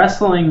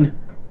wrestling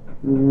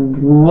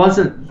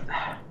wasn't.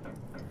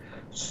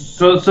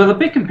 So the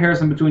big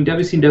comparison between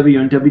WCW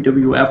and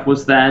WWF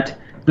was that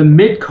the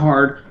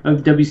mid-card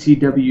of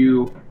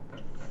WCW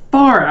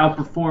far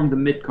outperformed the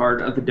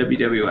mid-card of the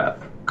WWF,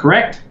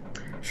 correct?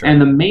 Sure. And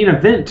the main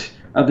event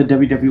of the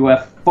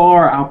WWF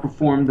far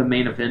outperformed the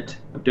main event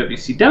of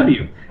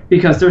WCW,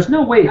 because there's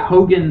no way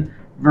Hogan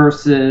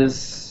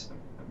versus,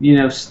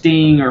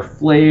 Sting or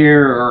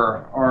Flair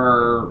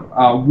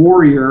or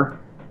Warrior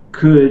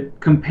could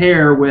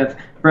compare with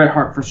Bret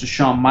Hart versus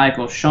Shawn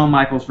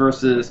Michaels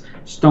versus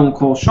Stone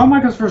Cold, Shawn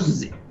Michaels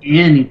versus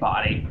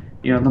anybody.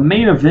 The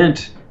main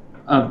event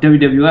of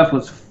WWF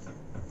was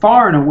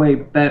far and away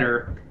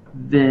better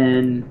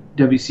than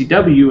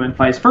WCW, and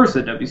vice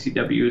versa.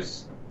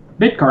 WCW's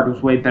mid-card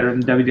was way better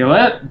than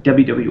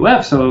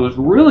WWF, so it was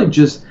really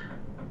just,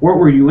 what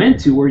were you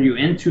into? Were you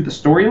into the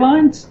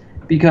storylines?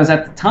 Because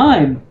at the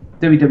time,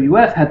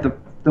 WWF had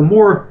the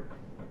more,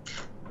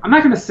 I'm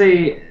not going to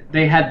say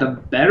they had the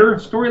better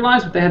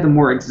storylines, but they had the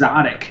more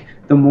exotic,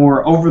 the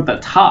more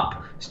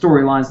over-the-top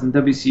storylines than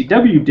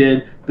WCW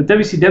did, but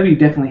WCW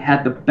definitely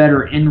had the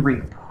better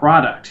in-ring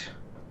product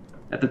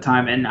at the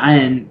time, and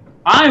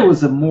I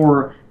was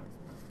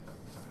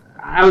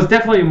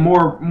definitely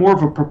more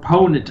of a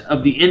proponent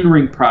of the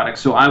in-ring product,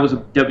 so I was a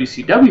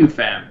WCW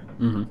fan.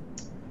 Mm-hmm.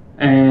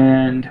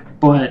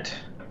 But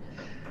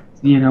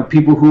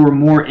people who were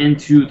more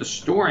into the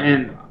story,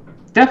 and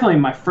definitely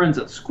my friends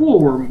at school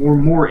were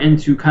more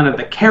into kind of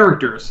the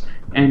characters,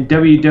 and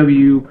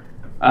WWE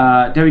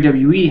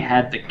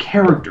had the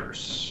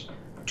characters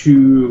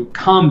to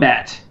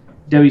combat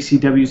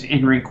WCW's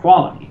in-ring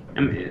quality.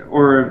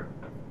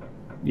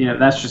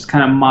 That's just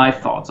kind of my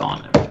thoughts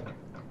on it.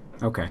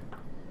 Okay.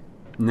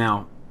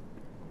 Now,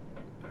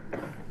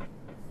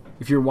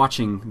 if you're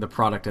watching the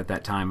product at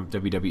that time,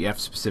 WWF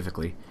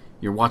specifically,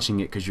 you're watching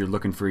it because you're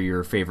looking for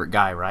your favorite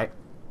guy, right?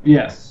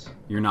 Yes.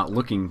 You're not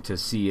looking to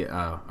see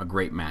a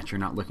great match. You're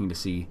not looking to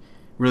see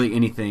really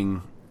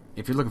anything.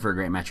 If you're looking for a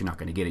great match, you're not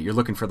going to get it. You're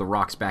looking for The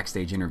Rock's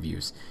backstage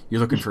interviews.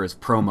 You're looking for his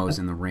promos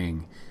in the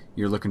ring.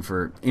 You're looking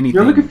for anything.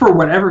 You're looking for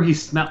whatever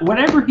he's smelling.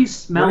 Whatever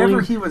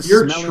he was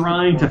you're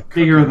trying to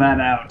figure that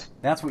out.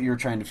 That's what you're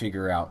trying to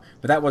figure out.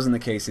 But that wasn't the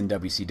case in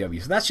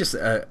WCW. So that's just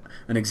an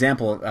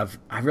example of.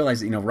 I realize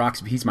that Rock's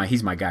he's my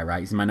guy,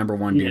 right? He's my number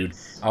one dude.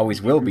 Always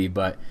will be.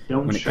 But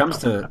when it comes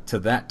to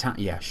that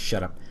time,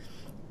 shut up.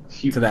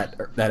 To that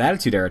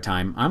Attitude Era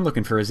time, I'm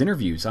looking for his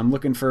interviews. I'm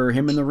looking for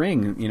him in the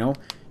ring.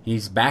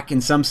 He's back in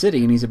some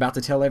city and he's about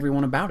to tell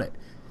everyone about it.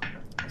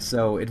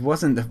 So it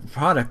wasn't the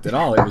product at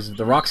all. It was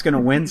The Rock's going to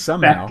win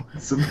somehow.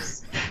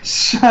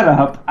 Shut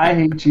up. I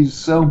hate you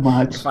so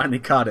much. You finally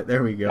caught it.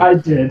 There we go. I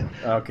did.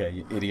 Okay,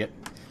 you idiot.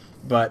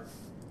 But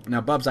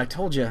now, Bubs, I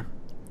told you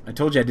I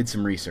did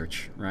some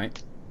research,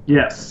 right?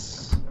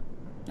 Yes.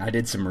 I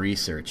did some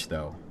research,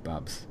 though,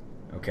 Bubs.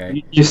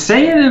 Okay? You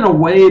say it in a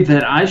way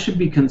that I should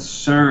be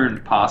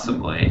concerned,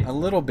 possibly. A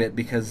little bit,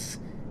 because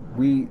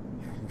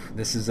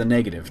this is a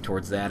negative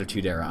towards the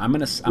Attitude Era. I'm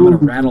gonna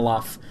rattle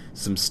off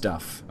some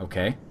stuff,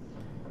 okay?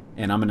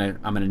 And I'm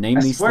gonna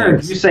name these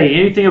things. If you say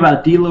anything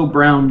about D'Lo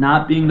Brown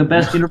not being the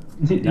best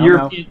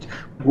European,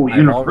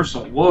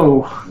 Universal.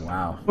 Whoa!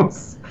 Wow.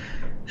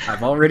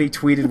 I've already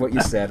tweeted what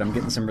you said. I'm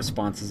getting some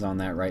responses on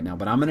that right now.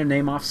 But I'm gonna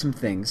name off some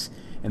things,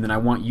 and then I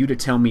want you to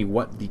tell me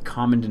what the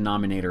common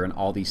denominator in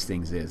all these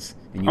things is,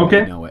 and you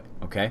may know it.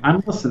 Okay?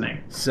 I'm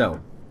listening. So,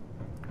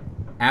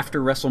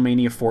 after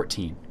WrestleMania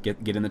 14,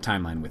 get in the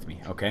timeline with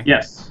me, okay?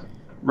 Yes.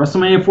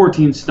 WrestleMania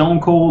 14, Stone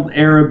Cold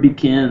era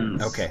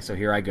begins. Okay, so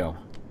here I go.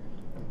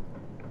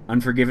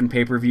 Unforgiven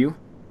pay-per-view,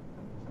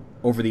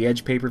 Over the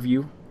Edge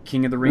pay-per-view,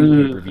 King of the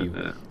Ring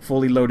pay-per-view,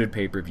 Fully Loaded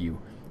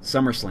pay-per-view,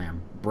 SummerSlam,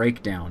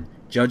 Breakdown,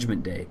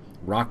 Judgment Day,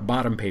 Rock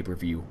Bottom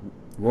pay-per-view,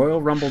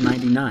 Royal Rumble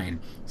 99,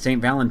 St.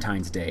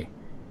 Valentine's Day,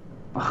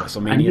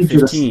 WrestleMania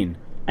 15,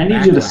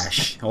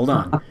 Backlash, hold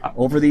on,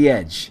 Over the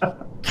Edge,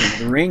 King of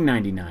the Ring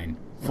 99,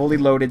 Fully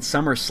Loaded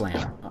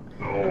SummerSlam,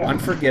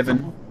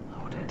 Unforgiven,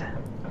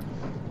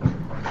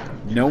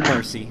 No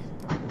Mercy,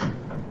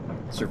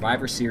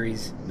 Survivor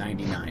Series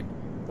 99.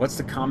 What's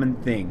the common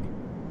thing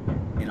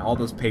in all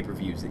those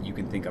pay-per-views that you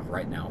can think of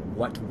right now?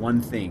 What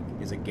one thing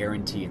is a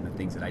guarantee in the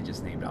things that I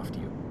just named off to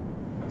you?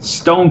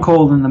 Stone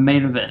Cold in the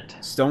main event.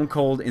 Stone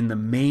Cold in the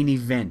main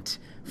event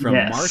from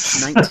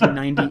March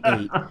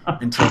 1998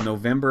 until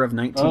November of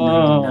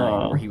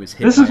 1999, where he was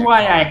hit. This is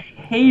why I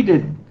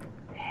hated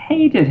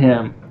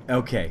him.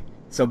 Okay,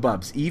 so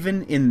Bubs,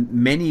 even in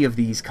many of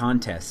these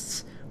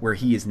contests where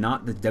he is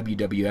not the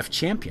WWF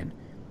champion,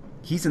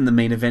 he's in the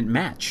main event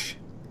match.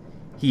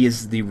 He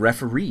is the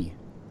referee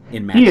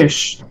in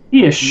matches.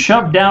 He is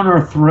shoved down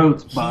our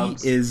throats,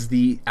 Bubs. He is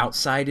the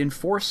outside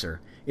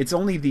enforcer. It's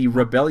only the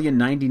Rebellion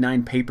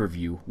 99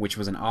 pay-per-view, which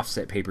was an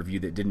offset pay-per-view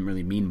that didn't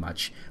really mean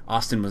much.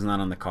 Austin was not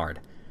on the card.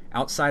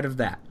 Outside of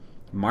that,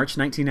 March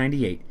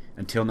 1998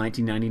 until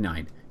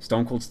 1999,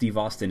 Stone Cold Steve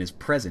Austin is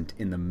present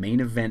in the main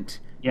event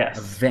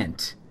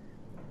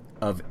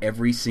of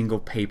every single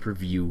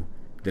pay-per-view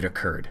that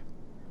occurred.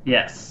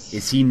 Yes.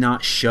 Is he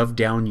not shoved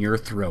down your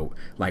throat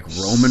like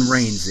Roman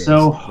Reigns is,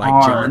 hard.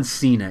 like John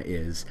Cena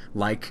is,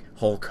 like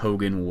Hulk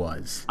Hogan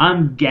was?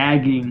 I'm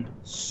gagging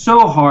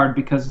so hard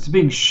because it's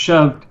being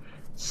shoved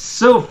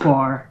so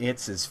far.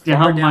 It's as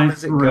far down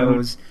as it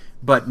goes.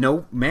 But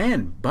no,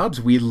 man,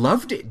 Bubs, we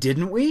loved it,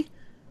 didn't we?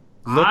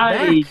 Look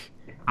back. You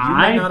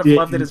might not have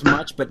loved it as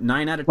much, but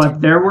 9 out of 10.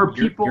 But there were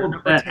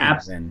people that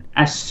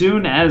as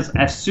soon as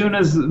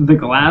the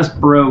glass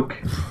broke,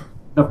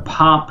 the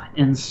pop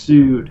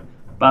ensued.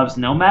 Bubs,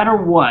 no matter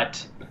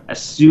what, as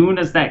soon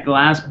as that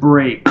glass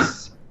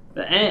breaks,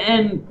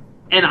 and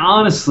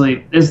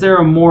honestly, is there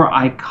a more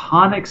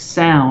iconic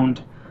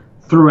sound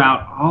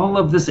throughout all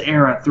of this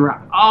era,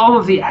 throughout all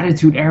of the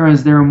Attitude Era?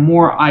 Is there a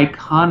more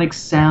iconic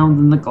sound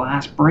than the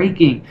glass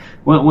breaking?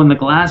 When the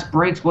glass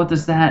breaks, what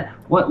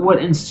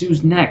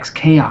ensues next?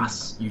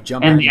 Chaos. You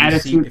jump out of your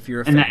seat if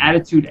you're a fan. And the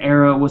Attitude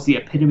Era was the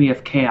epitome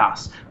of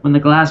chaos. When the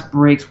glass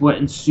breaks, what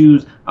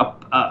ensues?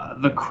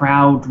 The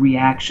crowd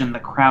reaction, the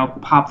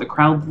crowd pop. The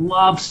crowd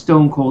loves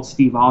Stone Cold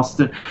Steve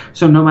Austin.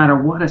 So no matter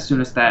what, as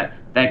soon as that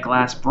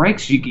glass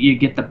breaks, you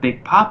get the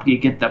big pop, you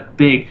get the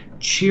big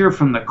cheer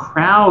from the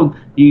crowd.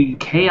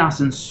 Chaos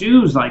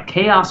ensues. Like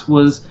chaos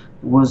was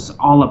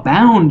all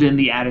abound in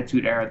the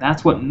Attitude Era.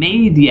 That's what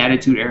made the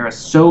Attitude Era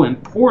so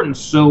important,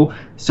 so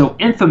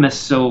infamous,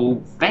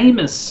 so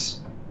famous,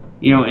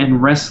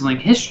 in wrestling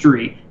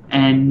history.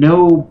 And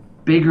no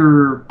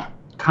bigger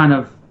kind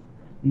of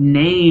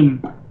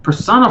name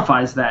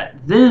personifies that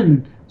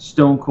than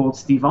Stone Cold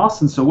Steve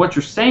Austin. So what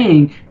you're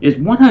saying is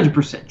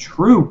 100%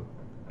 true.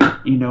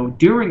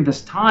 During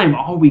this time,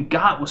 all we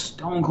got was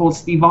Stone Cold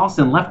Steve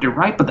Austin left and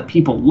right, but the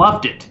people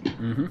loved it.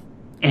 Mm-hmm.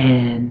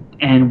 And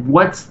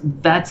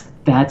that's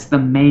the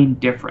main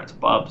difference,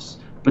 Bubs,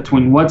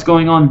 between what's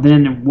going on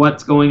then and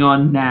what's going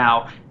on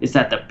now, is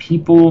that the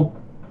people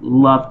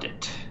loved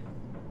it.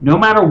 No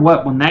matter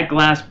what, when that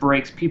glass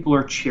breaks, people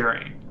are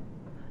cheering.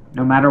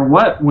 No matter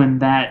what, when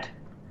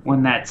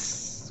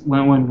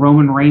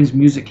Roman Reigns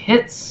music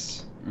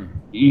hits,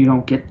 you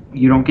don't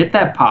get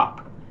that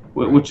pop,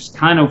 which is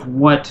kind of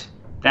what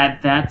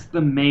that's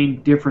the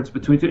main difference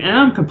between two. And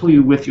I'm completely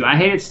with you. I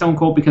hated Stone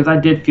Cold because I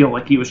did feel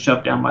like he was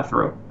shoved down my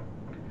throat.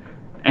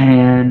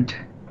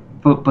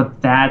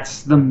 But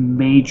that's the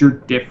major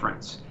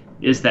difference,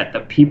 is that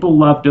the people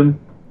loved him,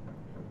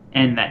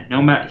 and that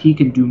no matter, he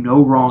can do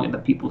no wrong in the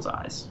people's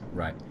eyes.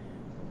 Right.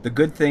 The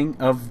good thing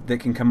that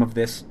can come of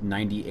this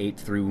 98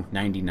 through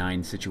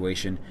 99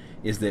 situation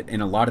is that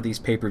in a lot of these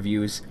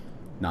pay-per-views,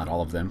 not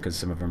all of them, because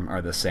some of them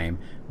are the same,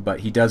 but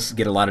he does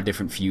get a lot of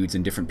different feuds,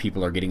 and different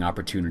people are getting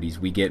opportunities.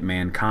 We get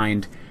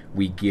Mankind,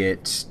 we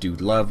get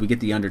Dude Love, we get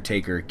The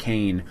Undertaker,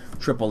 Kane,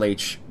 Triple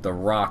H, The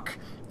Rock.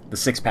 The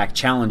six-pack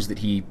challenge that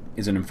he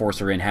is an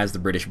enforcer in has the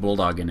British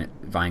Bulldog in it,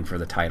 vying for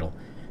the title.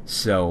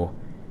 So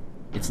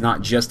it's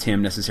not just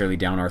him necessarily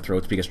down our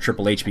throats, because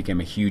Triple H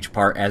became a huge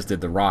part, as did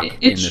The Rock,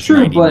 in this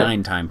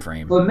 99 time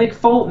frame. But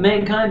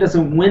Mankind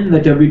doesn't win the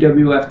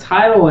WWF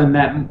title in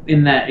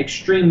that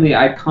extremely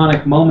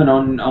iconic moment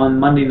on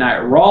Monday Night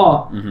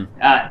Raw. Mm-hmm.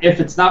 If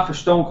it's not for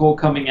Stone Cold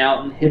coming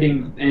out and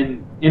hitting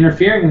and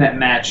interfering in that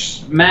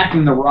match,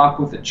 smacking The Rock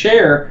with a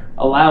chair,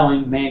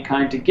 allowing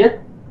Mankind to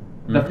get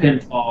the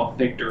pinfall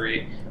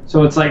victory.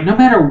 So it's like, no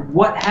matter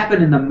what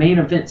happened in the main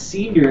event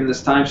scene during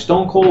this time,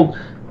 Stone Cold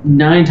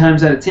 9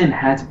 times out of 10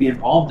 had to be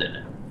involved in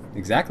it.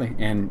 Exactly.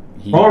 And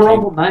Royal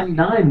Rumble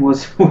 99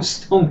 was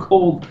Stone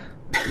Cold.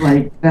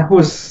 Like, that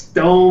was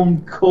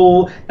Stone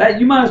Cold.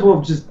 That you might as well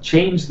have just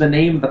changed the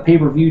name of the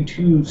pay-per-view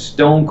to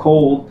Stone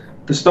Cold,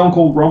 the Stone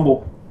Cold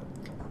Rumble.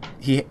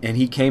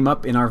 he came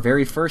up in our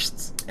very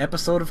first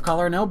episode of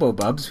Collar and Elbow,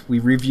 Bubs. We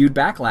reviewed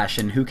Backlash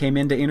and who came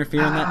in to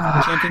interfere in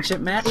that championship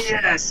match.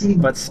 Yes,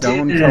 but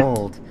Stone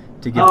Cold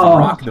to give The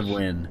Rock the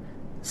win.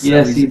 So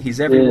yes, he's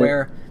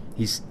everywhere.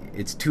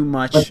 It's too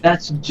much. But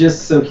that's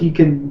just so he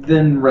can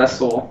then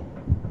wrestle.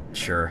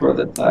 Sure. For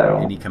the title.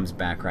 And he comes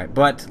back, right?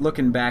 But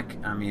looking back,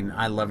 I mean,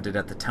 I loved it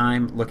at the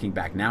time. Looking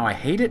back now, I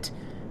hate it.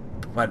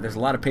 But there's a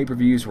lot of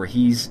pay-per-views where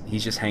he's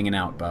just hanging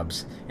out,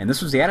 Bubs. And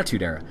this was the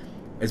Attitude Era.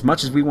 As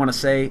much as we want to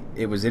say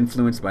it was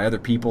influenced by other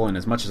people, and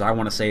as much as I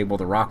want to say, well,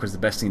 The Rock was the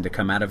best thing to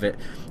come out of it,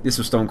 this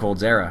was Stone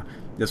Cold's era.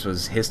 This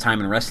was his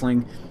time in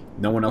wrestling.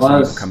 No one else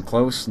would ever come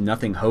close.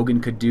 Nothing Hogan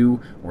could do,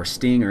 or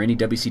Sting, or any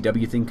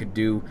WCW thing could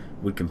do,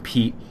 would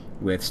compete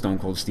with Stone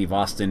Cold Steve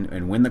Austin.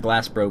 And when the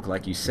glass broke,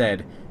 like you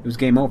said, it was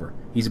game over.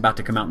 He's about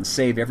to come out and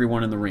save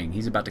everyone in the ring.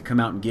 He's about to come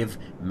out and give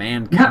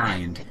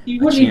mankind He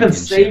wouldn't even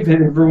save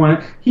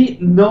everyone.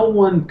 No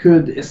one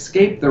could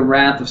escape the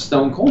wrath of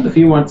Stone Cold. If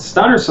he wanted to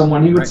stunner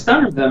someone, he would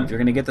stunner them. If you're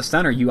going to get the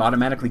stunner, you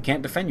automatically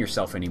can't defend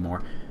yourself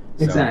anymore.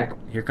 So exactly.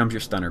 Here comes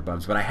your stunner,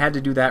 Bubs. But I had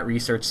to do that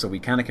research so we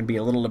kind of can be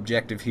a little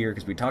objective here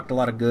because we talked a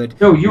lot of good.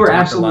 No, you were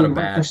absolutely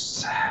right.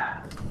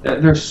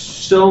 There's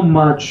so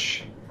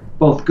much,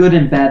 both good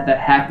and bad, that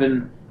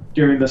happened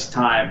during this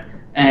time.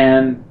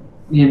 And,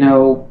 you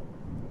know,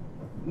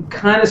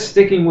 kind of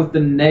sticking with the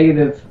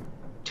negative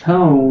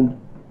tone,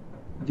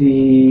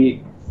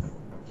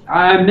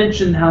 I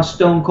mentioned how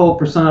Stone Cold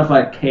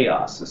personified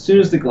chaos. As soon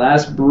as the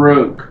glass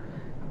broke,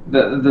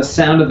 the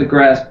sound of the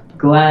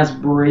glass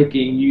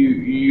breaking,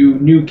 you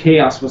knew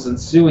chaos was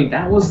ensuing.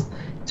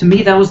 To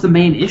me, that was the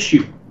main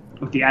issue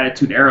with the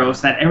Attitude Era, was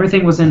that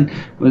everything was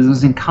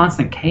in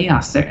constant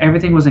chaos.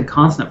 Everything was in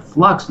constant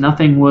flux.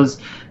 Nothing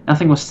was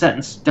set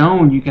in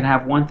stone. You can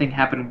have one thing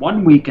happen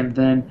one week, and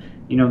then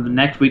the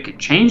next week it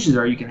changes,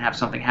 or you can have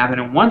something happen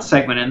in one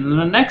segment, and then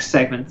the next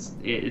segment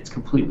it's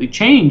completely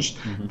changed.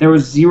 Mm-hmm. There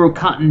was zero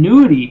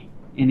continuity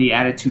in the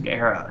Attitude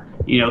Era.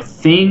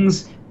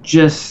 Things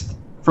just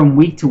from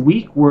week to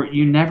week where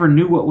you never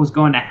knew what was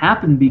going to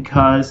happen,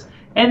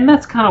 and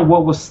that's kind of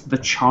what was the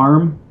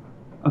charm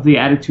of the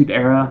Attitude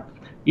Era.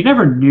 You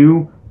never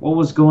knew what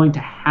was going to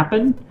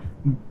happen,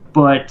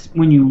 but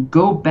when you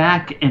go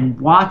back and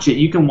watch it,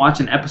 you can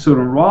watch an episode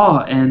of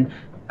Raw and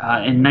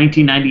in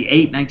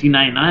 1998,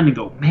 1999 and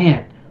go,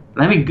 man,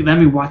 let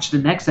me watch the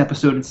next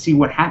episode and see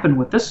what happened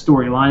with this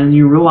storyline, and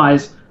you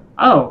realize,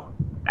 oh,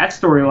 that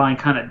storyline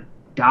kind of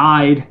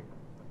died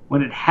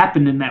when it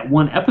happened in that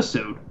one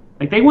episode.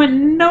 Like, they went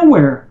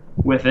nowhere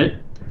with it.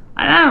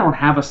 And I don't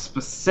have a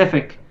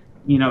specific,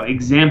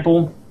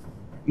 example,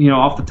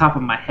 off the top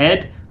of my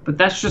head, but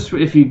that's just,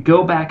 if you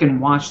go back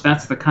and watch,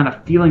 that's the kind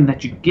of feeling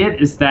that you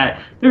get, is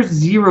that there's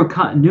zero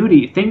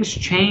continuity. Things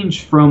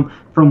change from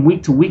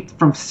week to week,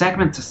 from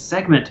segment to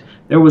segment.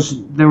 There was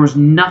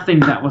nothing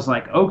that was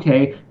like,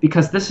 okay,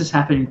 because this is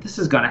happening, this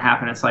is going to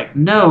happen. It's like,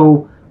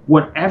 no,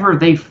 whatever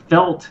they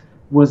felt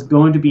was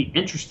going to be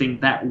interesting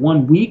that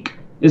one week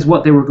is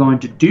what they were going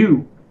to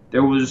do.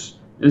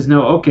 There's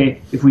no,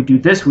 okay, if we do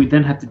this, we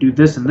then have to do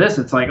this and this.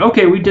 It's like,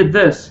 okay, we did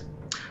this.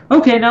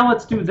 Okay, now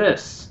let's do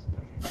this.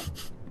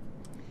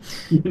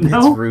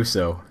 It's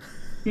Russo.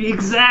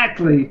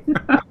 Exactly.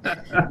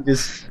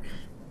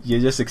 You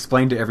just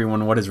explained to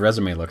everyone what his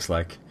resume looks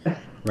like,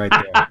 right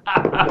there.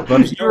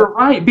 But you're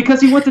right,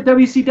 because he went to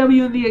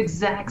WCW and the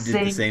exact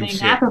same thing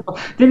happened.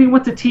 Then he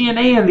went to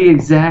TNA and the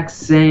exact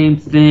same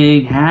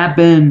thing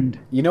happened.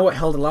 You know what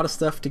held a lot of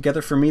stuff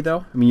together for me,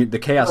 though? I mean, the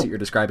chaos that you're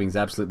describing is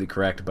absolutely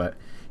correct, but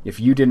if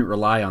you didn't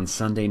rely on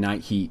Sunday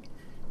Night Heat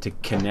to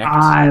connect...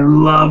 I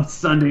loved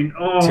Sunday.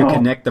 To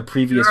connect the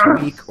previous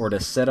week or to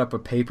set up a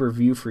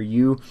pay-per-view for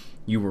you,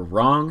 you were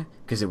wrong,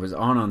 because it was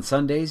on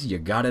Sundays. You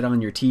got it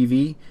on your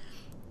TV.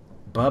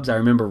 Bubs, I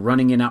remember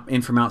running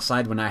in from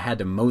outside when I had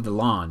to mow the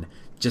lawn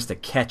just to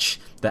catch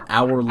the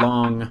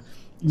hour-long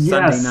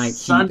Sunday Night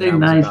Heat that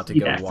I was about to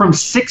go watch. From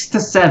 6 to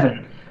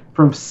 7.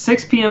 From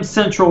 6 p.m.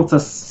 Central to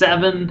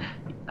 7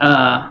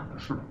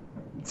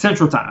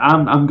 Central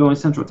Time. I'm going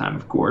Central Time,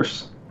 of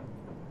course.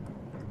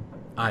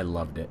 I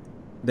loved it.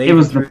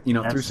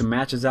 Threw some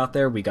matches out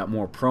there. We got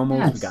more promos.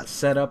 Yes. We got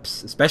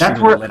setups.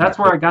 Especially that's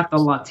where I got the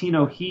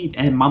Latino Heat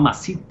and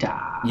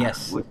Mamacita.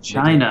 Yes, with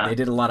China. They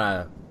did a lot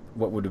of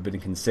what would have been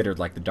considered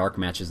like the dark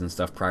matches and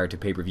stuff prior to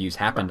pay-per-views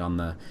happened on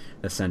the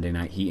Sunday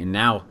Night Heat, and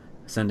now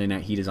Sunday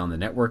Night Heat is on the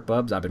network,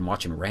 Bubs. I've been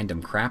watching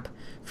random crap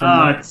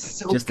from it's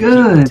so just good.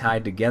 To keep them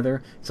tied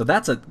together. So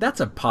that's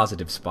a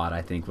positive spot,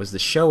 I think, was the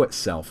show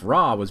itself.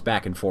 Raw was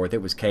back and forth.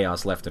 It was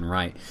chaos left and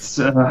right.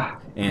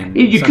 And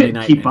you Sunday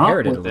Night keep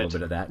inherited up with a little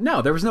bit of that.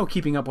 No, there was no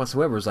keeping up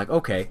whatsoever. It was like,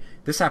 okay,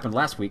 this happened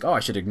last week. Oh,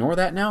 I should ignore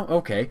that now?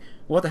 Okay.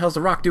 Well, what the hell's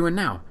The Rock doing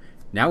now?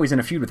 Now he's in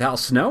a feud with Al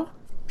Snow?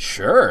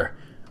 Sure.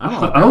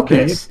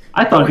 Okay.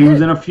 I thought he was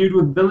in a feud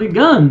with Billy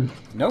Gunn.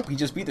 Nope, he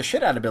just beat the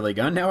shit out of Billy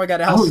Gunn. Now I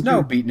got Al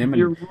Snow beating him.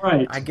 You're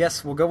right. I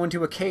guess we'll go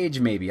into a cage,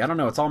 maybe. I don't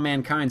know. It's all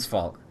Mankind's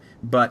fault.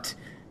 But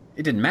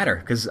it didn't matter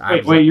because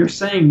Wait, you're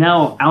saying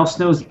now Al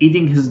Snow's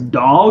eating his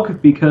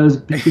dog because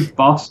Big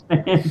Boss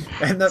Man?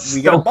 And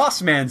we got a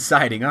Boss Man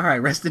sighting. All right,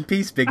 rest in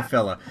peace, big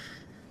fella.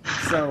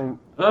 So,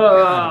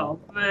 Oh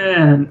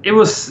man, it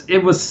was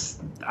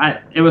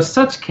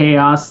such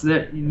chaos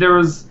that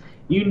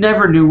you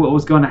never knew what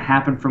was going to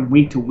happen from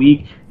week to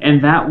week,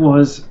 and that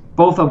was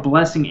both a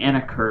blessing and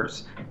a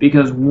curse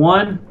because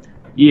one,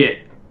 you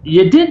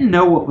didn't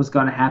know what was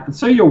going to happen,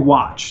 so you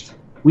watched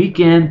week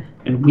in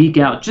and week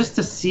out just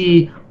to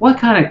see what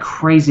kind of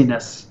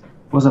craziness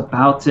was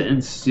about to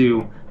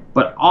ensue.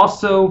 But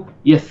also,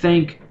 you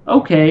think,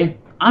 okay,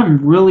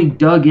 I'm really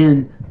dug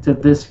in to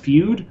this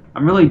feud.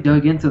 I'm really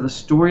dug into the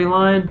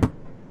storyline.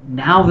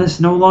 Now this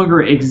no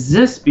longer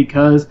exists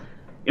because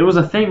it was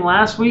a thing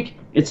last week.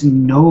 It's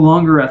no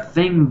longer a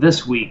thing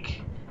this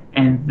week.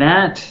 And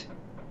that...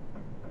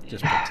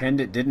 Just pretend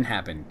it didn't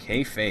happen.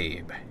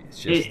 Kayfabe. It's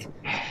just...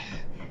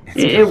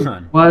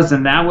 It was,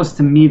 and that was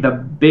to me the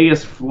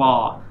biggest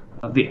flaw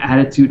of the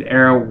Attitude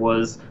Era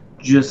was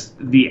just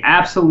the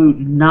absolute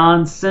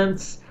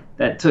nonsense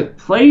that took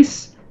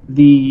place,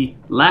 the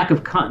lack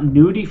of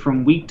continuity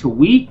from week to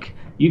week.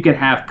 You could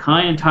have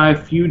Kai and Tai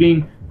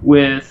feuding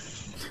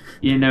with,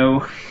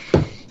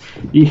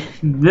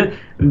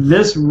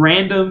 this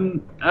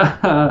random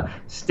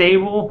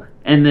stable,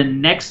 and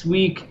then next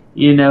week,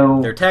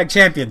 they're tag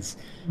champions.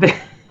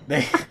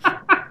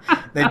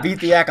 They beat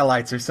the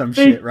Acolytes or some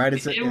shit, right?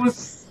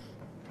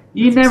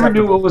 You never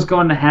knew what was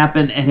going to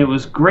happen, and it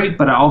was great,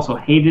 but I also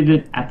hated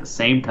it at the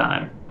same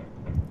time.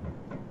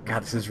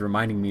 God, this is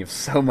reminding me of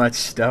so much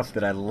stuff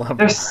that I love.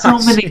 There's so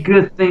many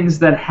good things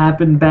that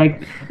happened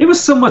back. It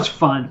was so much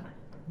fun.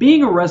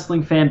 Being a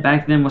wrestling fan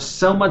back then was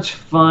so much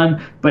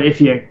fun, but if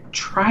you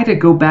try to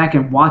go back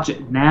and watch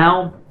it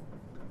now,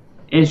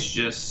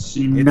 it's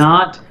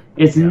not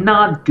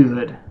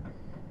good.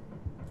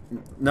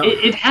 No,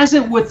 it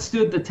hasn't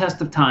withstood the test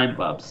of time,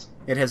 Bubs.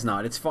 It has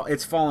not.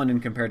 It's fallen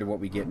in compared to what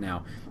we get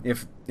now.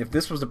 If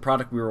this was the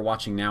product we were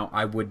watching now,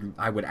 I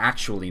would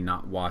actually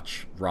not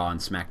watch Raw and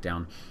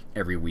SmackDown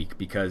every week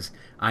because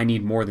I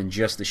need more than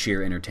just the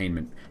sheer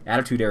entertainment.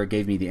 Attitude Era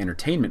gave me the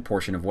entertainment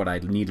portion of what I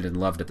needed and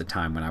loved at the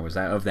time when I was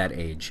of that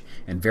age,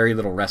 and very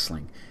little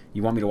wrestling.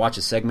 You want me to watch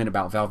a segment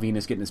about Val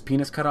Venus getting his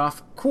penis cut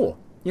off? Cool.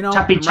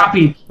 Choppy.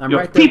 I'm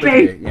right there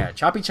with you. Yeah,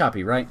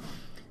 choppy, right?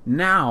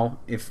 Now,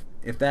 if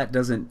that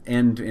doesn't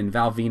end in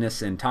Val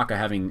Venus and Taka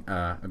having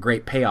a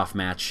great payoff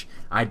match,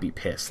 I'd be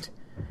pissed.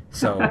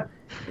 So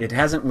it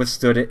hasn't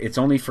withstood it. It's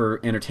only for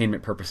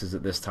entertainment purposes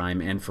at this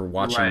time and for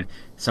watching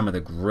some of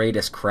the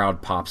greatest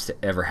crowd pops to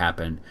ever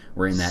happen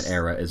were in that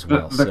era as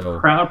well. The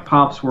crowd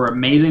pops were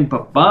amazing,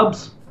 but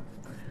Bubs,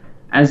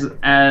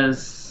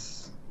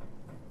 as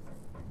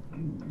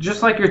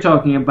just like you're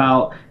talking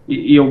about,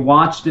 you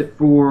watched it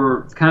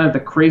for kind of the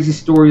crazy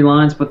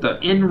storylines, but the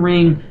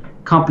in-ring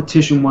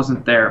competition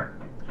wasn't there.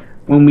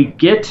 When we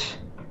get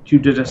to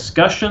the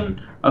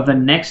discussion of the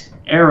next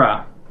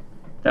era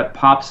that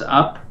pops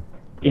up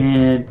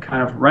in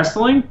kind of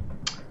wrestling,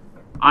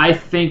 I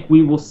think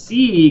we will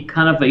see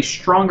kind of a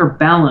stronger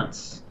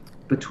balance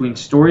between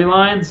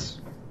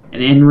storylines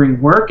and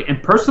in-ring work.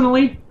 And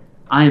personally,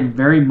 I am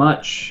very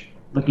much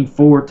looking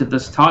forward to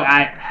this talk.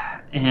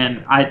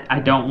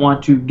 I don't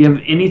want to give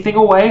anything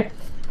away,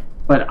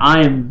 but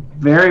I am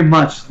very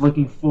much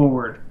looking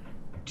forward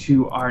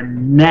to our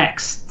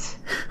next...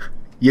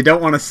 You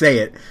don't want to say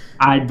it.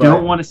 I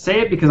don't want to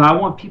say it because I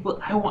want people.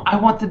 I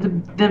want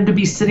them to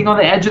be sitting on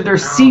the edge of their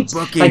seats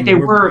like they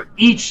were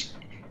each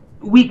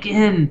week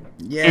in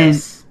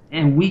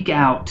and week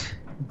out,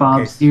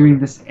 Bobs, during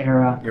this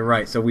era. You're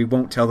right. So we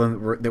won't tell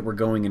them that we're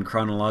going in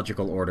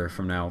chronological order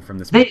from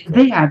this.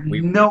 They have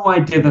no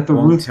idea that the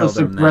Ruthless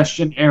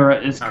Aggression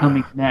era is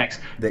coming next.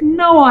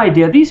 No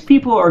idea. These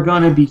people are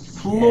going to be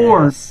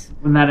floored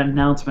when that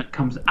announcement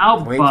comes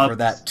out. Wait Bubs. for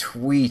that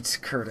tweet,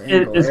 Kurt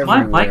Angle. Is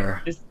my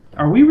mic?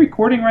 Are we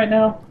recording right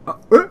now?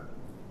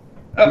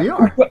 We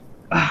are.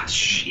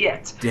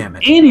 Shit. Damn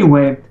it.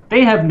 Anyway,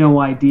 they have no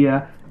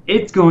idea.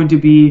 It's going to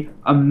be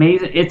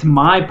amazing. It's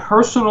my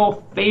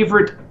personal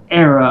favorite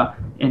era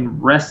in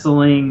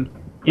wrestling,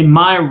 in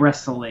my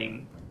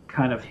wrestling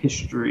kind of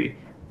history,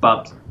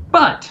 Bubs.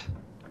 But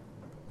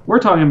we're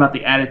talking about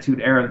the Attitude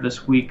Era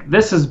this week.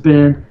 This has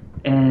been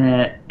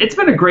it's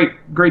been a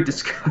great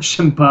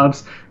discussion,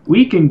 Bubs.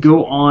 We can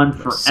go on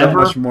forever. So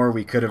much more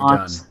we could have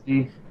done.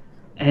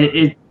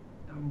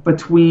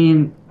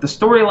 Between the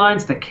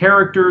storylines, the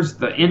characters,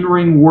 the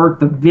in-ring work,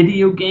 the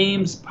video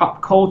games,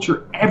 pop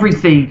culture,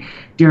 everything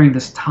during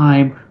this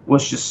time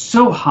was just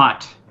so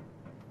hot,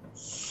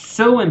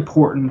 so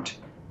important,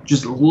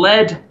 just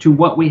led to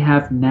what we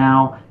have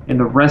now in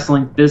the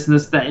wrestling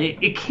business that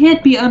it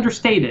can't be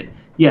understated.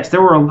 Yes,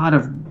 there were a lot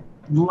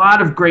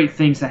of great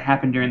things that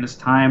happened during this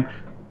time,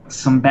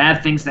 some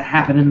bad things that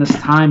happened in this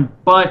time,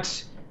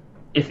 but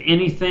if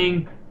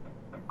anything,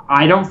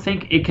 I don't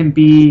think it can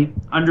be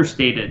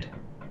understated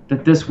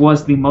that this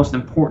was the most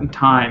important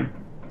time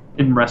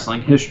in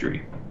wrestling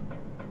history.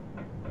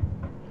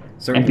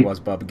 Certainly was,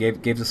 Bub.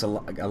 It gave us a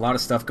lot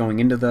of stuff going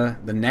into the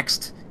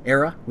next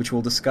era, which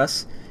we'll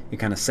discuss. It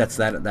kind of sets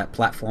that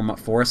platform up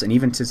for us, and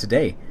even to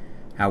today,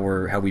 how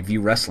we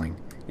view wrestling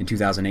in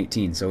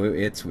 2018. So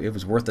it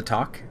was worth the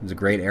talk. It was a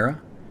great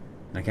era,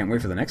 and I can't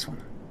wait for the next one.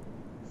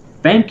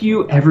 thank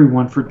you,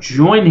 everyone, for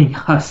joining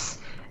us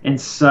in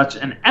such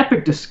an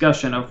epic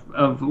discussion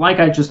of, like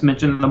I just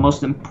mentioned, the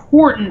most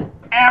important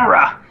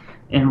era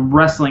in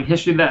wrestling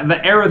history, the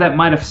era that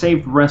might have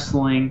saved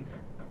wrestling,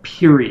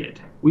 period.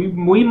 We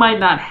might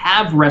not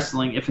have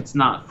wrestling if it's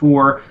not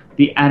for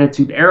the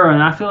Attitude Era,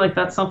 and I feel like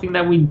that's something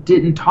that we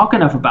didn't talk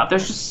enough about.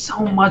 There's just so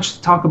much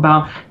to talk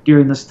about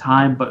during this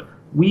time, but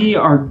we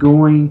are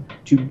going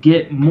to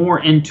get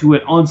more into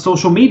it on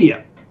social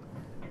media.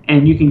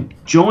 And you can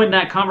join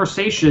that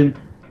conversation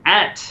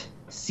at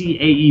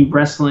CAE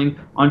Wrestling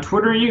on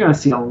Twitter. You're going to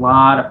see a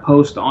lot of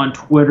posts on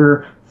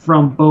Twitter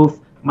from both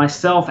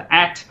myself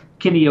at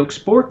Kenny Oak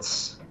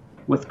Sports,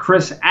 with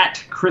Chris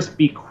at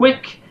Crispy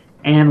Quick,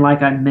 and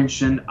like I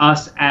mentioned,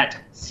 us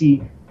at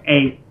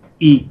CAE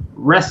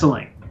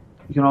Wrestling.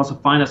 You can also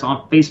find us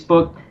on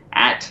Facebook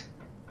at,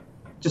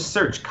 just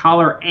search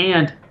Collar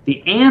and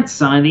the and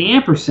sign, the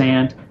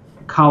ampersand,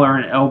 Collar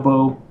and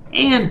Elbow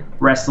and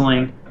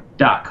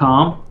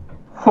Wrestling.com.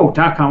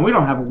 .com. We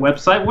don't have a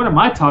website. What am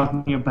I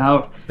talking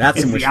about? That's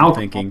some wishful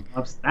thinking.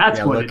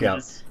 That's what it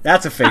is.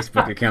 That's a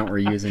Facebook account we're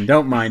using.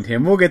 Don't mind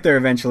him. We'll get there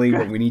eventually,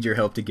 but we need your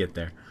help to get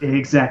there.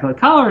 Exactly.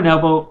 Collar and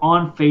Elbow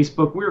on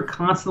Facebook. We're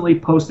constantly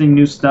posting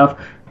new stuff.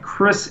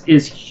 Chris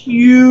is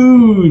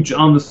huge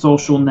on the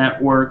social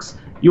networks.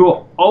 You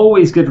will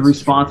always get a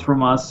response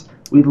from us.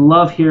 We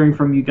love hearing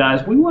from you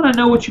guys. We want to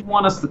know what you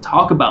want us to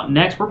talk about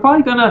next. We're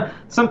probably going to,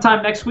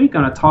 sometime next week,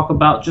 going to talk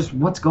about just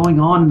what's going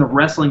on in the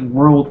wrestling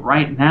world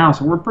right now.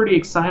 So we're pretty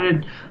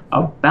excited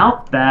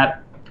about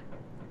that.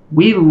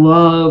 We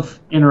love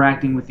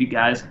interacting with you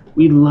guys.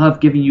 We love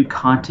giving you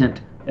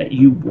content that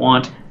you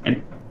want.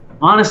 And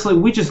honestly,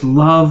 we just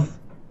love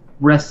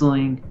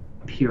wrestling,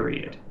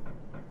 period.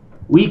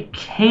 We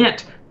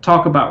can't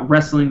talk about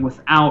wrestling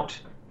without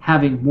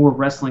having more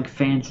wrestling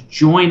fans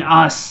join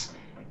us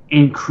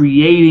in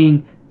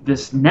creating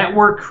this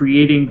network,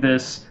 creating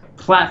this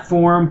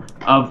platform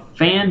of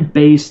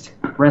fan-based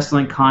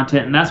wrestling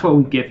content, and that's what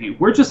we give you.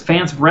 We're just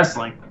fans of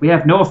wrestling. We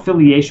have no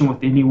affiliation with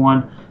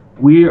anyone.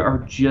 We are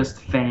just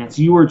fans.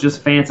 You are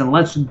just fans, and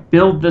let's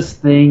build this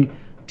thing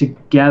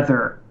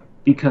together,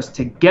 because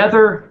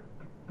together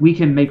we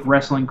can make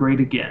wrestling great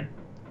again.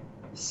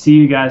 See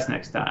you guys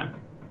next time.